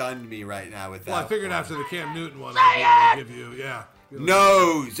just stunned me right now with that. Well, I figured after the Cam Newton one, I'd be able to give you, yeah.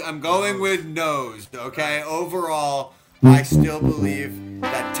 No's. I'm going with no's, okay? Overall, I still believe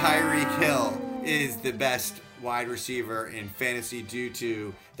that Tyreek Hill is the best wide receiver in fantasy due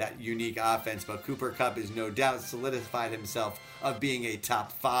to that unique offense, but Cooper Kupp is no doubt solidified himself of being a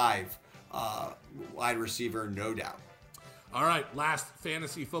top 5 wide receiver, no doubt. All right, last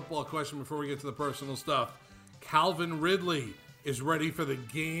fantasy football question before we get to the personal stuff. Calvin Ridley is ready for the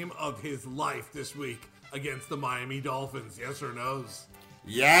game of his life this week against the Miami Dolphins, yes or no's?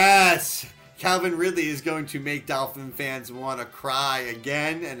 Yes! Calvin Ridley is going to make Dolphin fans want to cry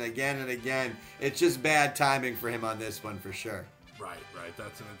again and again and again. It's just bad timing for him on this one for sure. Right.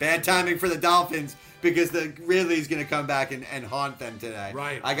 That's bad timing for the Dolphins because the Ridley's going to come back and haunt them today.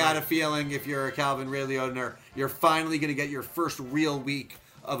 Right. I got a feeling if you're a Calvin Ridley owner, you're finally going to get your first real week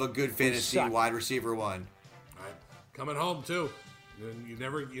of a good fantasy wide receiver one. All right. Coming home too. You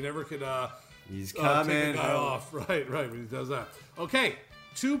never could He's take coming the guy off. Right, when he does that. Okay,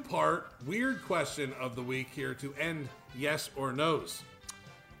 2-part weird question of the week here to end yes or no's.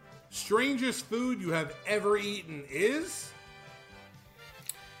 Strangest food you have ever eaten is?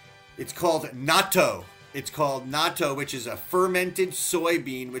 It's called natto. It's called natto, which is a fermented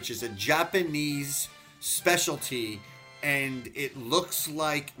soybean, which is a Japanese specialty, and it looks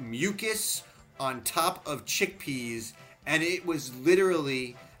like mucus on top of chickpeas, and it was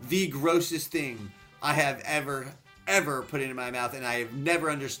literally the grossest thing I have ever put into my mouth, and I have never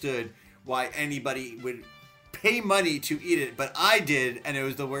understood why anybody would pay money to eat it, but I did, and it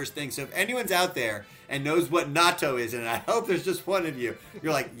was the worst thing. So if anyone's out there and knows what natto is, and I hope there's just one of you,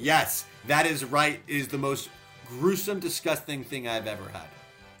 you're like, yes, that is right. It is the most gruesome, disgusting thing I've ever had.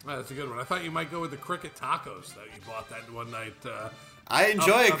 Oh, that's a good one. I thought you might go with the cricket tacos that you bought that one night. I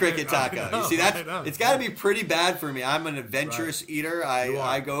enjoy a cricket taco. You see, it's got to be pretty bad for me. I'm an adventurous eater.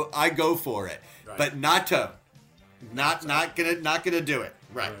 I go for it. Right. But natto, not gonna do it.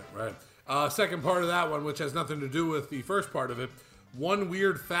 Right. Second part of that one, which has nothing to do with the first part of it. One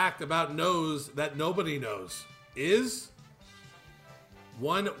weird fact about nose that nobody knows is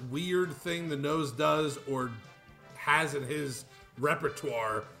one weird thing the nose does or has in his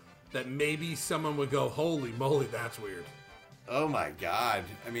repertoire that maybe someone would go, holy moly, that's weird. Oh my God!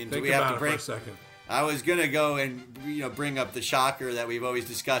 I mean, Think do we have to about it bring? for a second. I was gonna go and bring up the shocker that we've always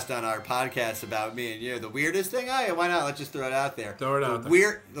discussed on our podcast about me and you. The weirdest thing? Why not? Let's just throw it out there.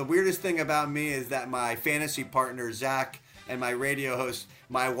 The weirdest thing about me is that my fantasy partner Zach and my radio host,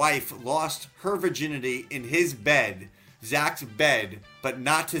 my wife, lost her virginity in his bed, Zach's bed, but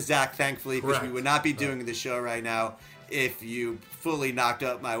not to Zach, thankfully, because we would not be doing the show right now if you fully knocked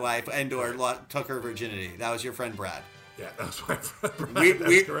up my wife and/or took her virginity. That was your friend Brad. Yeah, that's my friend Brad.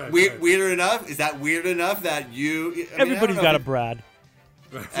 That's correct. Weird enough? Is that weird enough that you... Everybody's got a Brad.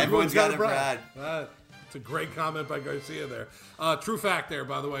 Everyone's got a Brad. It's a great comment by Garcia there. True fact there,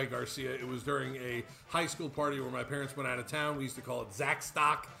 by the way, Garcia. It was during a high school party where my parents went out of town. We used to call it Zach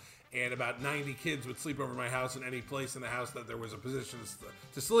Stock, and about 90 kids would sleep over my house in any place in the house that there was a position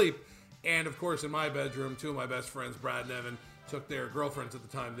to sleep. And, of course, in my bedroom, two of my best friends, Brad and Evan, took their girlfriends at the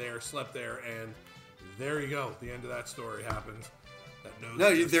time there, slept there, and... there you go. The end of that story happened.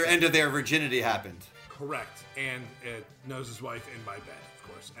 Their end of their virginity happened. Correct. And it knows his wife in my bed,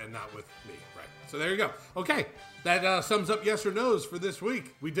 of course, and not with me. Right. So there you go. Okay. That sums up yes or no's for this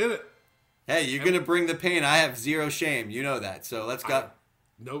week. We did it. Hey, you're going to bring the pain. I have zero shame. You know that. So let's go.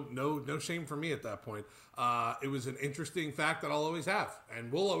 No shame for me at that point. It was an interesting fact that I'll always have,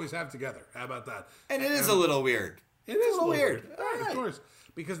 and we'll always have together. How about that? And it is a little weird. It is a little weird. Right. Of course.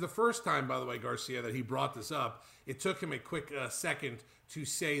 Because the first time, by the way, Garcia, that he brought this up, it took him a quick second to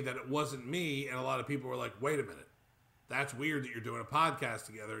say that it wasn't me, and a lot of people were like, wait a minute. That's weird that you're doing a podcast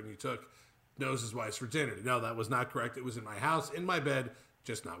together and you took Nose's wife's virginity. No, that was not correct. It was in my house, in my bed,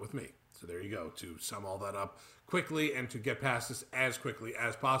 just not with me. So there you go, to sum all that up quickly and to get past this as quickly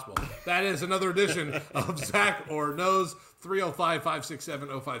as possible. That is another edition of Zach or Nose.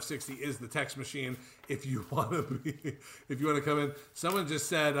 305-567-0560 is the text machine if you want to come in. Someone just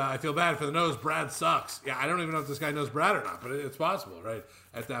said, I feel bad for the nose. Brad sucks. Yeah, I don't even know if this guy knows Brad or not, but it's possible, right?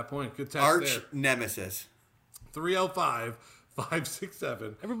 At that point, good text Arch there. nemesis.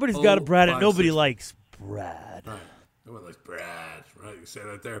 305-567. Everybody's got a Brad, and nobody likes Brad. Right. No one likes Brad, right? You say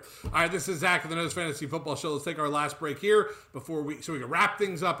that there. All right, this is Zach of the Nose Fantasy Football Show. Let's take our last break here so we can wrap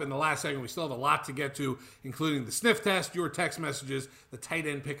things up in the last segment. We still have a lot to get to, including the sniff test, your text messages, the tight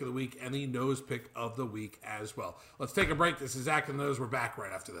end pick of the week, and the nose pick of the week as well. Let's take a break. This is Zach of the Nose. We're back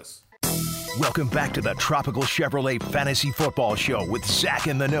right after this. Welcome back to the Tropical Chevrolet Fantasy Football Show with Zach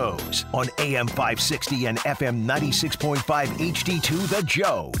and the Nose on AM 560 and FM 96.5 HD2 The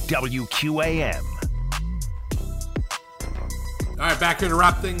Joe, WQAM. All right, back here to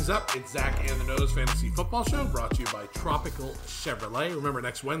wrap things up. It's Zach and the Nose Fantasy Football Show, brought to you by Tropical Chevrolet. Remember,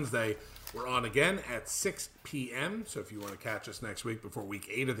 next Wednesday, we're on again at 6 p.m. So if you want to catch us next week before Week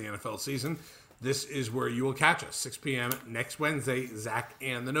 8 of the NFL season, this is where you will catch us. 6 p.m. next Wednesday, Zach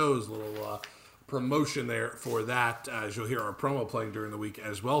and the Nose. Little promotion there for that, as you'll hear our promo playing during the week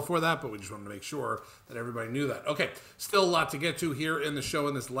as well for that, but we just wanted to make sure that everybody knew that. Okay, still a lot to get to here in the show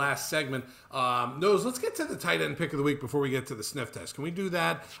in this last segment. Nose, let's get to the tight end pick of the week before we get to the sniff test. Can we do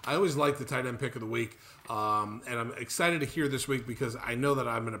that? I always like the tight end pick of the week, and I'm excited to hear this week because I know that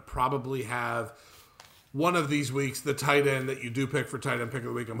I'm going to probably have one of these weeks the tight end that you do pick for tight end pick of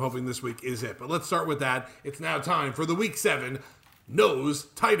the week. I'm hoping this week is it. But let's start with that. It's now time for the Week 7 Nose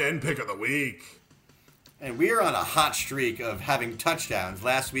tight end pick of the week. And we are on a hot streak of having touchdowns.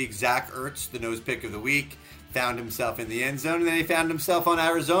 Last week, Zach Ertz, the nose pick of the week. found himself in the end zone, and then he found himself on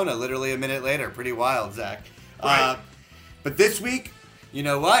Arizona literally a minute later. Pretty wild, Zach. Right. But this week, you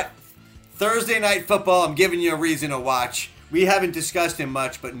know what? Thursday Night Football, I'm giving you a reason to watch. We haven't discussed him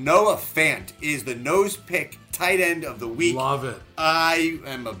much, but Noah Fant is the nose pick tight end of the week. Love it. I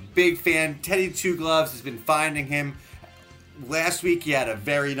am a big fan. Teddy Two Gloves has been finding him. Last week, he had a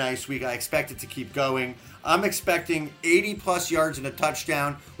very nice week. I expect it to keep going. I'm expecting 80-plus yards and a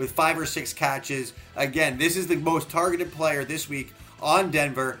touchdown with 5 or 6 catches. Again, this is the most targeted player this week on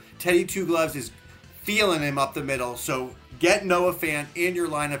Denver. Teddy Two Gloves is feeling him up the middle, so get Noah Fant in your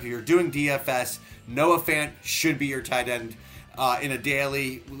lineup. If you're doing DFS, Noah Fant should be your tight end in a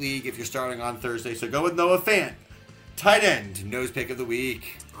daily league if you're starting on Thursday. So go with Noah Fant. Tight end, nose pick of the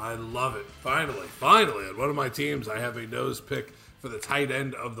week. I love it. Finally, on one of my teams, I have a nose pick for the tight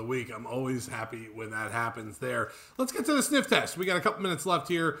end of the week. I'm always happy when that happens there. Let's get to the sniff test. We got a couple minutes left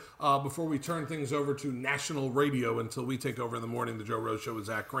here before we turn things over to national radio until we take over in the morning, the Joe Rose Show with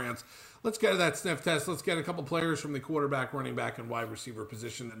Zach Krantz. Let's get to that sniff test. Let's get a couple players from the quarterback, running back, and wide receiver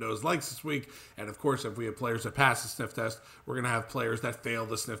position that Nose likes this week. And, of course, if we have players that pass the sniff test, we're going to have players that fail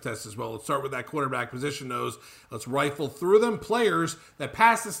the sniff test as well. Let's start with that quarterback position, Nose. Let's rifle through them. Players that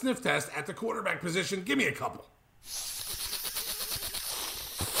pass the sniff test at the quarterback position. Give me a couple.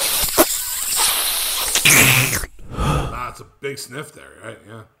 It's a big sniff there, right?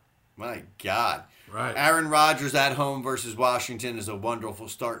 Yeah. My God. Right. Aaron Rodgers at home versus Washington is a wonderful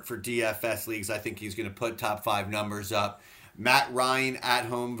start for DFS leagues. I think he's going to put top 5 numbers up. Matt Ryan at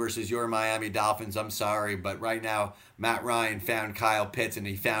home versus your Miami Dolphins. I'm sorry, but right now, Matt Ryan found Kyle Pitts, and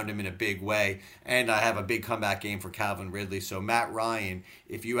he found him in a big way. And I have a big comeback game for Calvin Ridley. So Matt Ryan,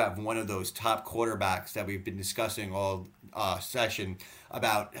 if you have one of those top quarterbacks that we've been discussing all session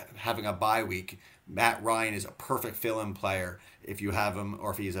about having a bye week, Matt Ryan is a perfect fill-in player if you have him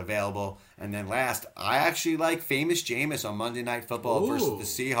or if he's available. And then last, I actually like Famous Jameis on Monday Night Football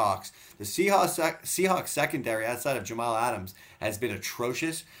versus the Seahawks. The Seahawks secondary outside of Jamal Adams has been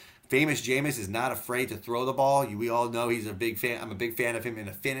atrocious. Famous Jameis is not afraid to throw the ball. We all know he's a big fan. I'm a big fan of him in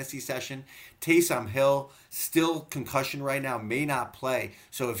a fantasy session. Taysom Hill, still concussion right now, may not play.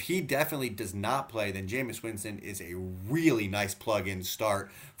 So if he definitely does not play, then Jameis Winston is a really nice plug-in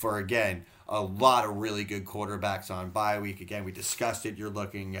start for, again, a lot of really good quarterbacks on bye week. Again, we discussed it. You're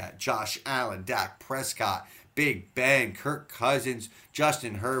looking at Josh Allen, Dak Prescott, Big Ben, Kirk Cousins,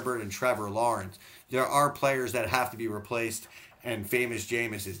 Justin Herbert, and Trevor Lawrence. There are players that have to be replaced, and Famous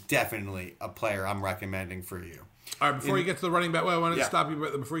Jameis is definitely a player I'm recommending for you. All right, before you get to the running back, I want to stop you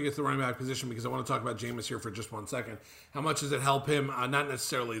before you get to the running back position because I want to talk about Jameis here for just 1 second. How much does it help him? Not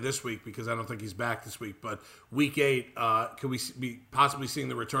necessarily this week because I don't think he's back this week, but week 8, could we be possibly seeing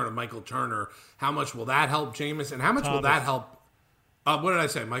the return of Michael Turner? How much will that help Jameis? And how much will that help? What did I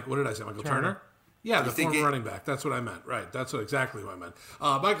say, Mike? What did I say, Michael Turner? Yeah, the former running back. That's what I meant. Right. That's exactly what I meant.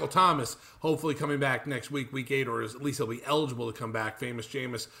 Michael Thomas, hopefully coming back next week, week 8, or at least he'll be eligible to come back. Famous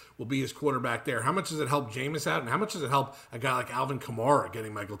Jameis will be his quarterback there. How much does it help Jameis out, and how much does it help a guy like Alvin Kamara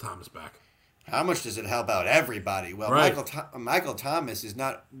getting Michael Thomas back? How much does it help out everybody? Well, right. Michael Thomas is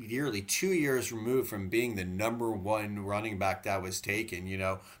not nearly 2 years removed from being the number 1 running back that was taken. You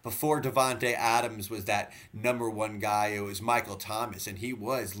know, before Devontae Adams was that number 1 guy, it was Michael Thomas, and he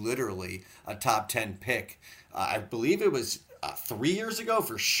was literally a top 10 pick. I believe it was 3 years ago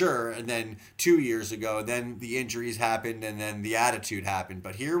for sure, and then 2 years ago, and then the injuries happened, and then the attitude happened.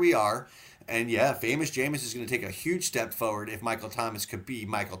 But here we are. And yeah, Famous Jameis is going to take a huge step forward if Michael Thomas could be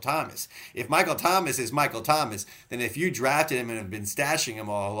Michael Thomas. If Michael Thomas is Michael Thomas, then if you drafted him and have been stashing him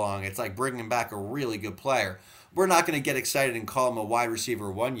all along, it's like bringing back a really good player. We're not going to get excited and call him a wide receiver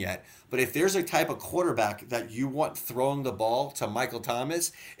 1 yet. But if there's a type of quarterback that you want throwing the ball to Michael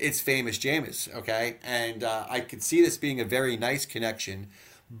Thomas, it's Famous Jameis, okay? And I could see this being a very nice connection.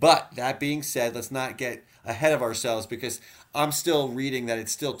 But that being said, let's not get ahead of ourselves because I'm still reading that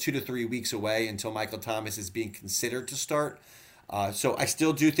it's still 2 to 3 weeks away until Michael Thomas is being considered to start. So I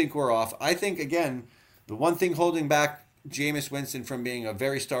still do think we're off. I think, again, the one thing holding back Jameis Winston from being a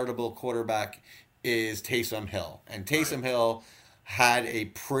very startable quarterback is Taysom Hill. And Taysom Hill had a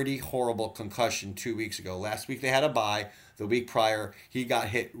pretty horrible concussion 2 weeks ago. Last week they had a bye. The week prior, he got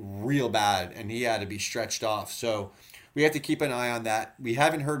hit real bad, and he had to be stretched off. So we have to keep an eye on that. We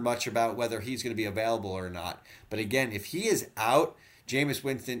haven't heard much about whether he's going to be available or not. But again, if he is out, Jameis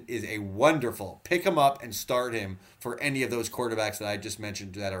Winston is a wonderful. Pick him up and start him for any of those quarterbacks that I just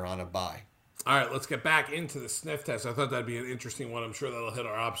mentioned that are on a bye. All right, let's get back into the sniff test. I thought that'd be an interesting one. I'm sure that'll hit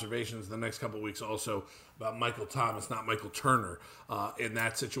our observations the next couple of weeks also about Michael Thomas, not Michael Turner, in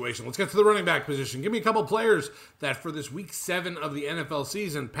that situation. Let's get to the running back position. Give me a couple players that for this week 7 of the NFL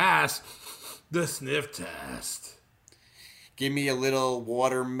season pass The sniff test. Give me a little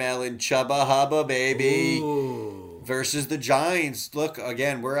watermelon Chubba Hubba, baby. Ooh. Versus the Giants. Look,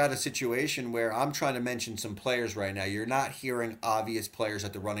 again, we're at a situation where I'm trying to mention some players right now. You're not hearing obvious players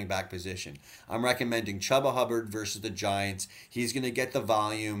at the running back position. I'm recommending Chubba Hubbard versus the Giants. He's going to get the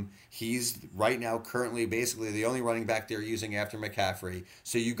volume. He's right now currently basically the only running back they're using after McCaffrey.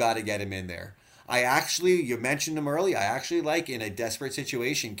 So you got to get him in there. You mentioned him early. I actually like, in a desperate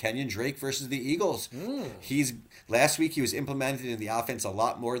situation, Kenyon Drake versus the Eagles. Last week he was implemented in the offense a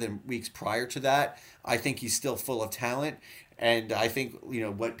lot more than weeks prior to that. I think he's still full of talent. And I think,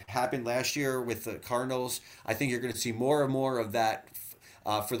 what happened last year with the Cardinals, I think you're going to see more and more of that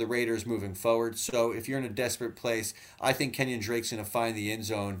for the Raiders moving forward. So if you're in a desperate place, I think Kenyon Drake's going to find the end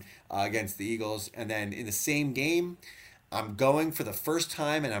zone against the Eagles. And then in the same game, I'm going for the first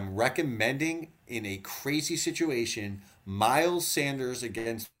time and I'm recommending, in a crazy situation, Miles Sanders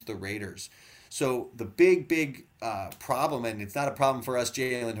against the Raiders. So the big problem, and it's not a problem for us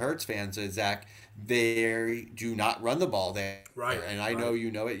Jalen Hurts fans, Zach, they do not run the ball there. Right. And I know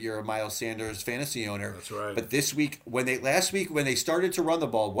you know it. You're a Miles Sanders fantasy owner. That's right. But last week when they started to run the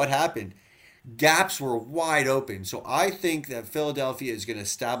ball, what happened? Gaps were wide open. So I think that Philadelphia is going to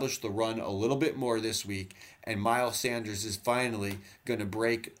establish the run a little bit more this week, and Miles Sanders is finally going to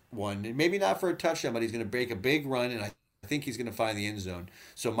break one. Maybe not for a touchdown, but he's going to break a big run, and I think he's going to find the end zone.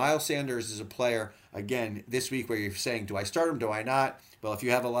 So Miles Sanders is a player, again, this week where you're saying, do I start him, do I not? Well, if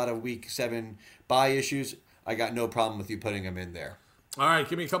you have a lot of week 7 bye issues, I got no problem with you putting him in there. All right,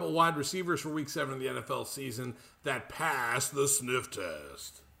 give me a couple of wide receivers for week 7 of the NFL season that pass the sniff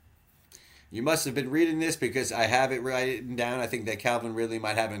test. You must have been reading this because I have it written down. I think that Calvin Ridley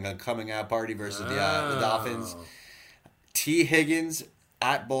might have a coming out party versus the Dolphins. T. Higgins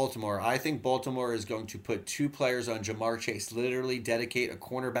at Baltimore. I think Baltimore is going to put 2 players on Jamar Chase, literally dedicate a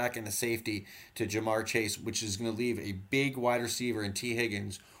cornerback and a safety to Jamar Chase, which is going to leave a big wide receiver in T.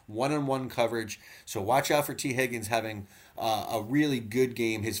 Higgins, one-on-one coverage. So watch out for T. Higgins having a really good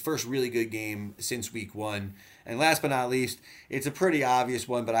game, his first really good game since week 1. And last but not least, it's a pretty obvious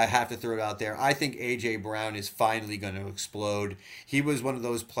one, but I have to throw it out there. I think A.J. Brown is finally going to explode. He was one of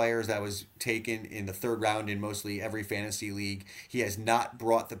those players that was taken in the 3rd round in mostly every fantasy league. He has not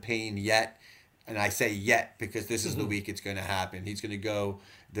brought the pain yet. And I say yet because this is the week it's going to happen. He's going to go,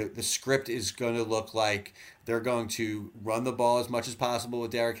 the script is going to look like they're going to run the ball as much as possible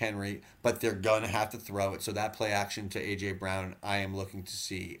with Derrick Henry, but they're going to have to throw it. So that play action to A.J. Brown, I am looking to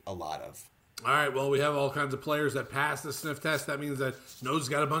see a lot of. All right, well, we have all kinds of players that pass the sniff test. That means that No's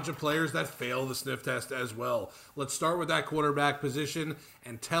got a bunch of players that fail the sniff test as well. Let's start with that quarterback position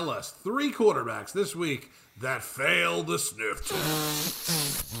and tell us 3 quarterbacks this week that failed the sniff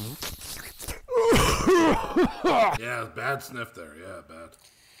test. Yeah, bad sniff there. Yeah, bad.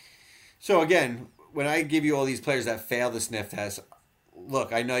 So again, when I give you all these players that fail the sniff test,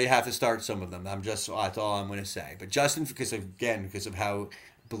 look, I know you have to start some of them. That's all I'm going to say. But Justin, because of how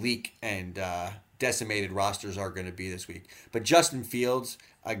bleak and decimated rosters are going to be this week. But Justin Fields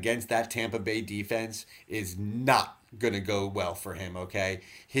against that Tampa Bay defense is not going to go well for him, okay?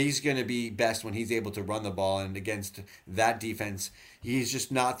 He's going to be best when he's able to run the ball, and against that defense, he's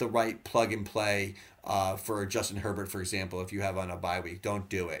just not the right plug and play for Justin Herbert, for example, if you have on a bye week. Don't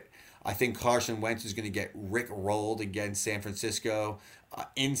do it. I think Carson Wentz is going to get rick-rolled against San Francisco.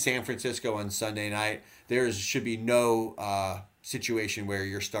 In San Francisco on Sunday night, there should be no situation where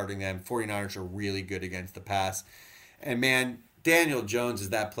you're starting them. 49ers are really good against the pass. And, man, Daniel Jones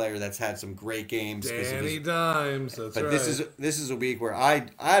is that player that's had some great games. Danny Dimes, that's but right. This is a week where I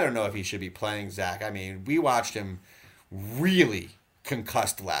don't know if he should be playing, Zach. I mean, we watched him really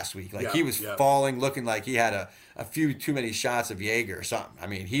concussed last week. He was falling, looking like he had a few too many shots of Jaeger or something. I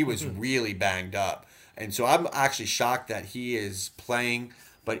mean, he was really banged up. And so I'm actually shocked that he is playing.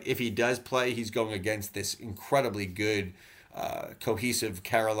 But if he does play, he's going against this incredibly good, cohesive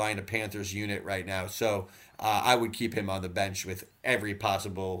Carolina Panthers unit right now. So I would keep him on the bench with every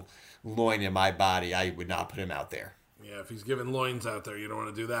possible loin in my body. I would not put him out there. Yeah, if he's giving loins out there, you don't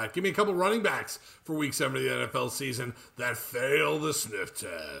want to do that. Give me a couple running backs for week 7 of the NFL season that fail the sniff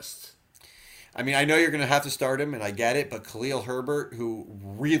test. I mean, I know you're going to have to start him, and I get it, but Khalil Herbert, who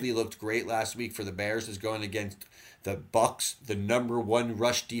really looked great last week for the Bears, is going against the Bucs, the number 1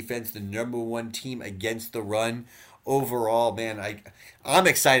 rush defense, the number 1 team against the run. Overall, man, I'm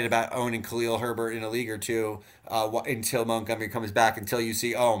excited about owning Khalil Herbert in a league or two until Montgomery comes back, until you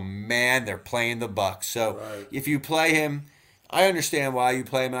see, oh, man, they're playing the Bucs. So if you play him, I understand why you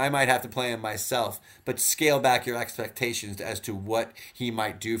play him, and I might have to play him myself, but scale back your expectations as to what he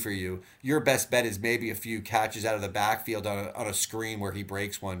might do for you. Your best bet is maybe a few catches out of the backfield on a screen where he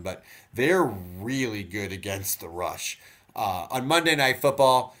breaks one, but they're really good against the rush. On Monday Night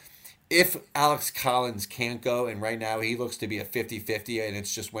Football, if Alex Collins can't go, and right now he looks to be a 50-50, and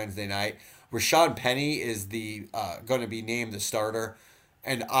it's just Wednesday night, Rashad Penny is going to be named the starter.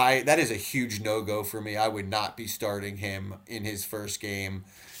 And that is a huge no-go for me. I would not be starting him in his first game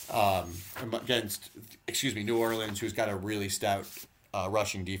against, New Orleans, who's got a really stout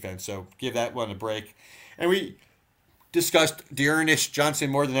rushing defense. So give that one a break. And we discussed D'Ernest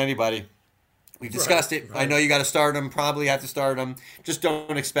Johnson more than anybody. We discussed it. Right. I know you got to start him, probably have to start him. Just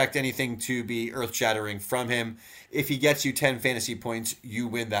don't expect anything to be earth-shattering from him. If he gets you 10 fantasy points, you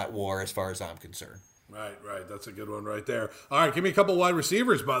win that war as far as I'm concerned. Right. That's a good one right there. All right, give me a couple wide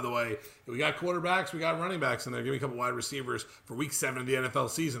receivers, by the way. We got quarterbacks, we got running backs in there. Give me a couple wide receivers for Week 7 of the NFL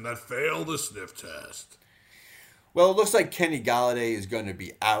season that failed the sniff test. Well, it looks like Kenny Golladay is going to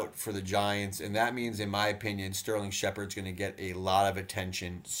be out for the Giants, and that means, in my opinion, Sterling Shepard's going to get a lot of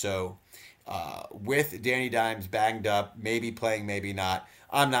attention. So with Danny Dimes banged up, maybe playing, maybe not,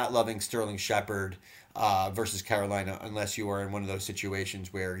 I'm not loving Sterling Shepard versus Carolina unless you are in one of those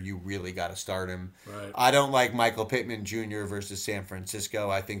situations where you really got to start him. Right. I don't like Michael Pittman Jr. versus San Francisco.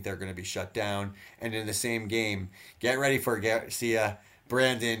 I think they're going to be shut down. And in the same game, get ready for Garcia,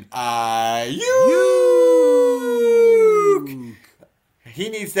 Brandon Ayuk. He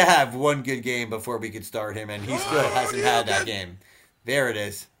needs to have one good game before we could start him, and he still hasn't had that game. There it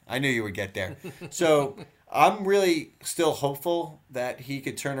is. I knew you would get there. So I'm really still hopeful that he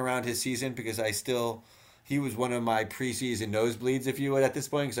could turn around his season because he was one of my preseason nosebleeds, if you would, at this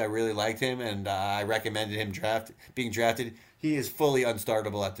point, because I really liked him and I recommended him being drafted. He is fully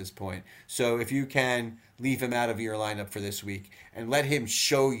unstartable at this point. So if you can leave him out of your lineup for this week and let him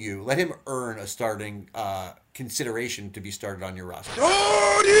earn a starting consideration to be started on your roster.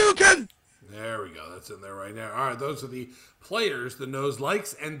 Oh, you can! There we go. That's in there right now. All right, those are the players the nose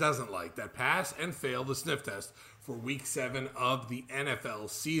likes and doesn't like that pass and fail the sniff test for Week 7 of the NFL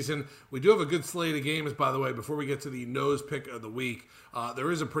season. We do have a good slate of games, by the way, before we get to the nose pick of the week. There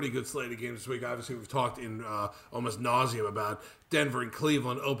is a pretty good slate of games this week. Obviously, we've talked in almost nauseum about Denver and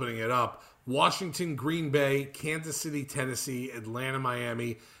Cleveland opening it up. Washington, Green Bay, Kansas City, Tennessee, Atlanta,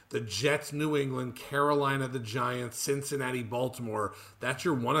 Miami, the Jets, New England, Carolina, the Giants, Cincinnati, Baltimore. That's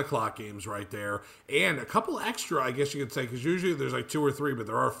your 1 o'clock games right there. And a couple extra, I guess you could say, because usually there's like 2 or 3, but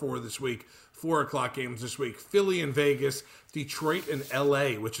there are 4 this week. 4 o'clock games this week. Philly and Vegas, Detroit and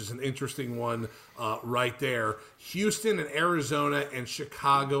LA, which is an interesting one right there. Houston and Arizona, and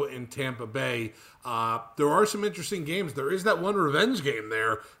Chicago and Tampa Bay. There are some interesting games. There is that one revenge game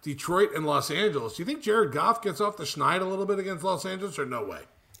there, Detroit and Los Angeles. Do you think Jared Goff gets off the schneid a little bit against Los Angeles, or no way?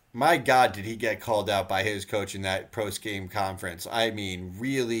 My God, did he get called out by his coach in that post-game conference. I mean,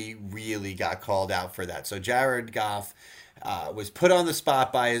 really, really got called out for that. So Jared Goff was put on the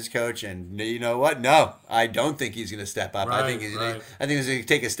spot by his coach, and you know what? No, I don't think he's going to step up. I think he's going to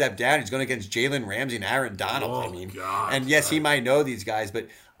take a step down. He's going against Jalen Ramsey and Aaron Donald. He might know these guys, but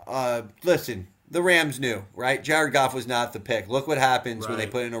listen, the Rams knew, right? Jared Goff was not the pick. Look what happens when they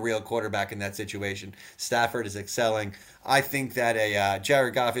put in a real quarterback in that situation. Stafford is excelling. I think that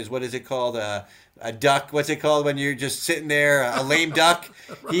Jared Goff is, what is it called? A duck. What's it called when you're just sitting there? A lame duck.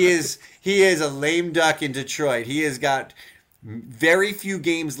 Right. He is a lame duck in Detroit. He has got very few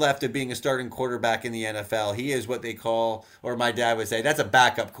games left of being a starting quarterback in the NFL. He is what they call, or my dad would say, that's a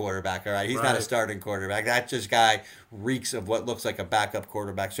backup quarterback, all right? He's not a starting quarterback. That just guy reeks of what looks like a backup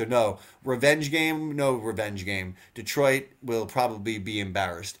quarterback. So no revenge game. Detroit will probably be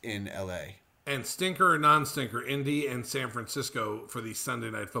embarrassed in LA. And stinker or non-stinker, Indy and San Francisco for the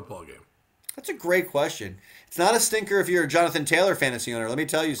Sunday Night Football game? That's a great question. It's not a stinker if you're a Jonathan Taylor fantasy owner. Let me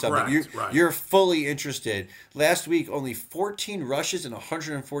tell you something. You're fully interested. Last week, only 14 rushes and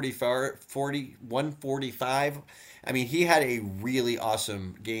 145. I mean, he had a really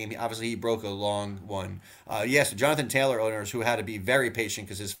awesome game. Obviously, he broke a long one. Yes, Jonathan Taylor owners who had to be very patient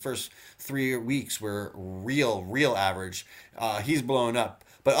because his first 3 weeks were real average. He's blown up.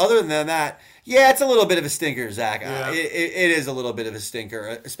 But other than that, yeah, it's a little bit of a stinker, Zach. Yeah. It is a little bit of a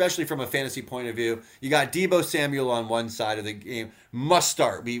stinker, especially from a fantasy point of view. You got Deebo Samuel on one side of the game. Must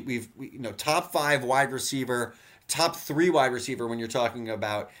start. We've top 5 wide receiver, top 3 wide receiver when you're talking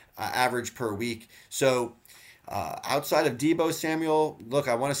about average per week. So outside of Deebo Samuel, look,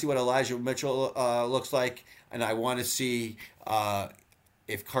 I want to see what Elijah Mitchell looks like, and I want to see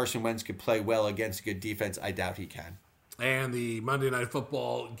if Carson Wentz could play well against a good defense. I doubt he can. and the Monday Night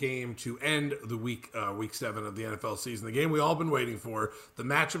Football game to end the week 7 of the NFL season. The game we all been waiting for, the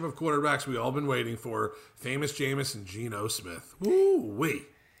matchup of quarterbacks we all been waiting for, famous Jameis and Geno Smith. Woo-wee.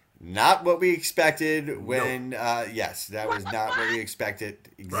 Not what we expected when, yes, that was not what we expected.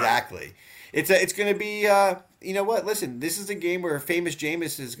 Exactly. Right. It's going to be, you know what, listen, this is a game where famous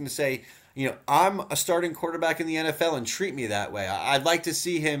Jameis is going to say, you know, I'm a starting quarterback in the NFL and treat me that way. I'd like to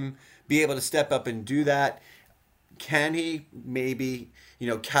see him be able to step up and do that. Can he? Maybe. You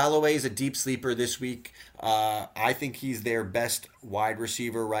know, Callaway's a deep sleeper this week. I think he's their best wide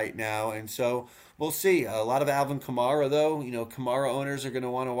receiver right now. And so we'll see. A lot of Alvin Kamara, though. You know, Kamara owners are going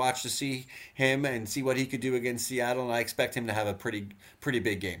to want to watch to see him and see what he could do against Seattle. And I expect him to have a pretty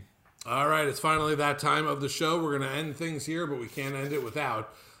big game. All right. It's finally that time of the show. We're going to end things here, but we can't end it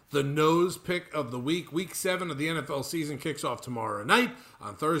without the nose pick of the week. Week 7 of the NFL season kicks off tomorrow night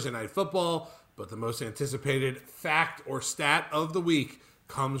on Thursday Night Football. But the most anticipated fact or stat of the week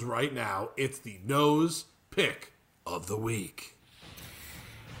comes right now. It's the nose pick of the week.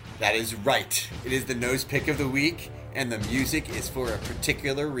 That is right. It is the nose pick of the week, and the music is for a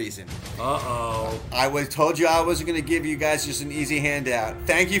particular reason. Uh-oh. I told you I wasn't going to give you guys just an easy handout.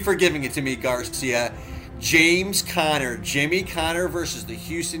 Thank you for giving it to me, Garcia. James Conner, Jimmy Conner versus the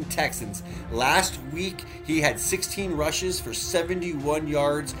Houston Texans. Last week, he had 16 rushes for 71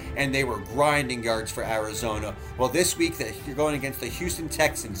 yards, and they were grinding yards for Arizona. Well, this week, you're going against the Houston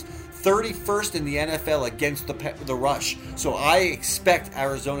Texans, 31st in the NFL against the rush. So I expect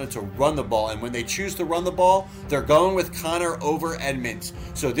Arizona to run the ball, and when they choose to run the ball, they're going with Conner over Edmonds.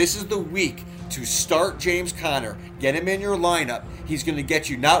 So this is the week to start James Conner. Get him in your lineup. He's going to get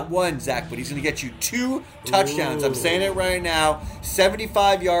you not one, Zach, but he's going to get you 2 touchdowns. Ooh. I'm saying it right now.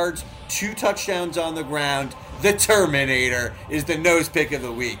 75 yards, 2 touchdowns on the ground. The Terminator is the nose pick of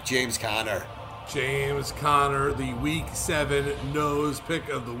the week, James Conner. James Conner, the Week 7 nose pick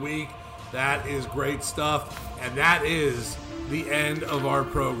of the week. That is great stuff. And that is the end of our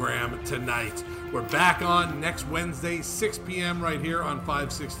program tonight. We're back on next Wednesday, 6 p.m. right here on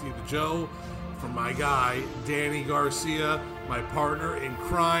 560 The Joe. From my guy, Danny Garcia, my partner in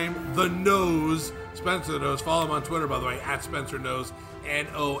crime, The Nose, Spencer the Nose. Follow him on Twitter, by the way, at Spencer Nose,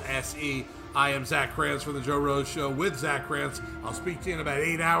 N-O-S-E. I am Zach Krantz from The Joe Rose Show with Zach Krantz. I'll speak to you in about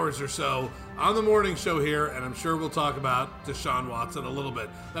 8 hours or so on the morning show here, and I'm sure we'll talk about Deshaun Watson a little bit.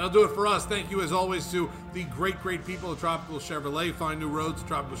 That'll do it for us. Thank you, as always, to the great people at Tropical Chevrolet. Find new roads at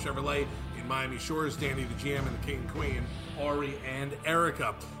Tropical Chevrolet in Miami Shores. Danny, the GM, and the King and Queen, Ari and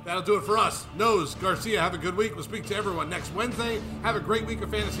Erica. That'll do it for us. Nose, Garcia, have a good week. We'll speak to everyone next Wednesday. Have a great week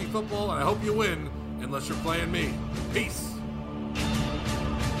of fantasy football, and I hope you win, unless you're playing me. Peace.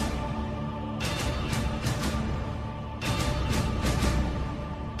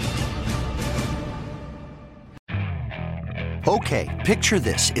 Okay, picture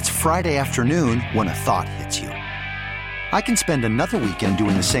this. It's Friday afternoon when a thought hits you. I can spend another weekend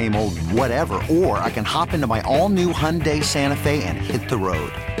doing the same old whatever, or I can hop into my all-new Hyundai Santa Fe and hit the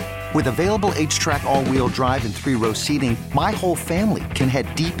road. With available H-Track all-wheel drive and 3-row seating, my whole family can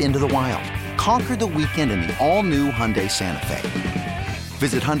head deep into the wild. Conquer the weekend in the all-new Hyundai Santa Fe.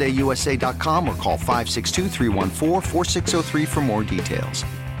 Visit HyundaiUSA.com or call 562-314-4603 for more details.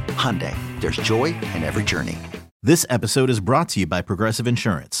 Hyundai, there's joy in every journey. This episode is brought to you by Progressive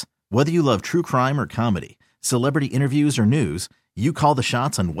Insurance. Whether you love true crime or comedy, celebrity interviews or news, you call the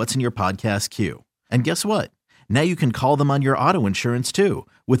shots on what's in your podcast queue. And guess what? Now you can call them on your auto insurance too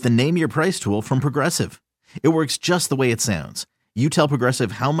with the Name Your Price tool from Progressive. It works just the way it sounds. You tell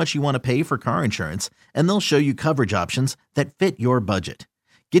Progressive how much you want to pay for car insurance, and they'll show you coverage options that fit your budget.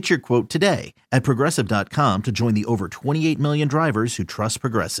 Get your quote today at Progressive.com to join the over 28 million drivers who trust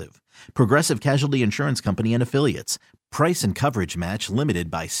Progressive. Progressive Casualty Insurance Company and Affiliates. Price and coverage match limited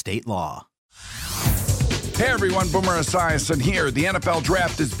by state law. Hey everyone, Boomer Esiason here. The NFL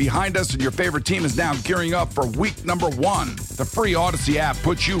Draft is behind us and your favorite team is now gearing up for week number 1. The free Odyssey app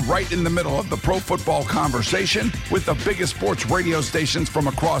puts you right in the middle of the pro football conversation with the biggest sports radio stations from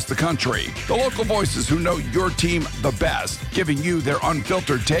across the country. The local voices who know your team the best, giving you their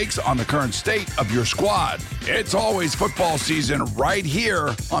unfiltered takes on the current state of your squad. It's always football season right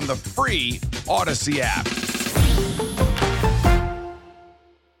here on the free Odyssey app.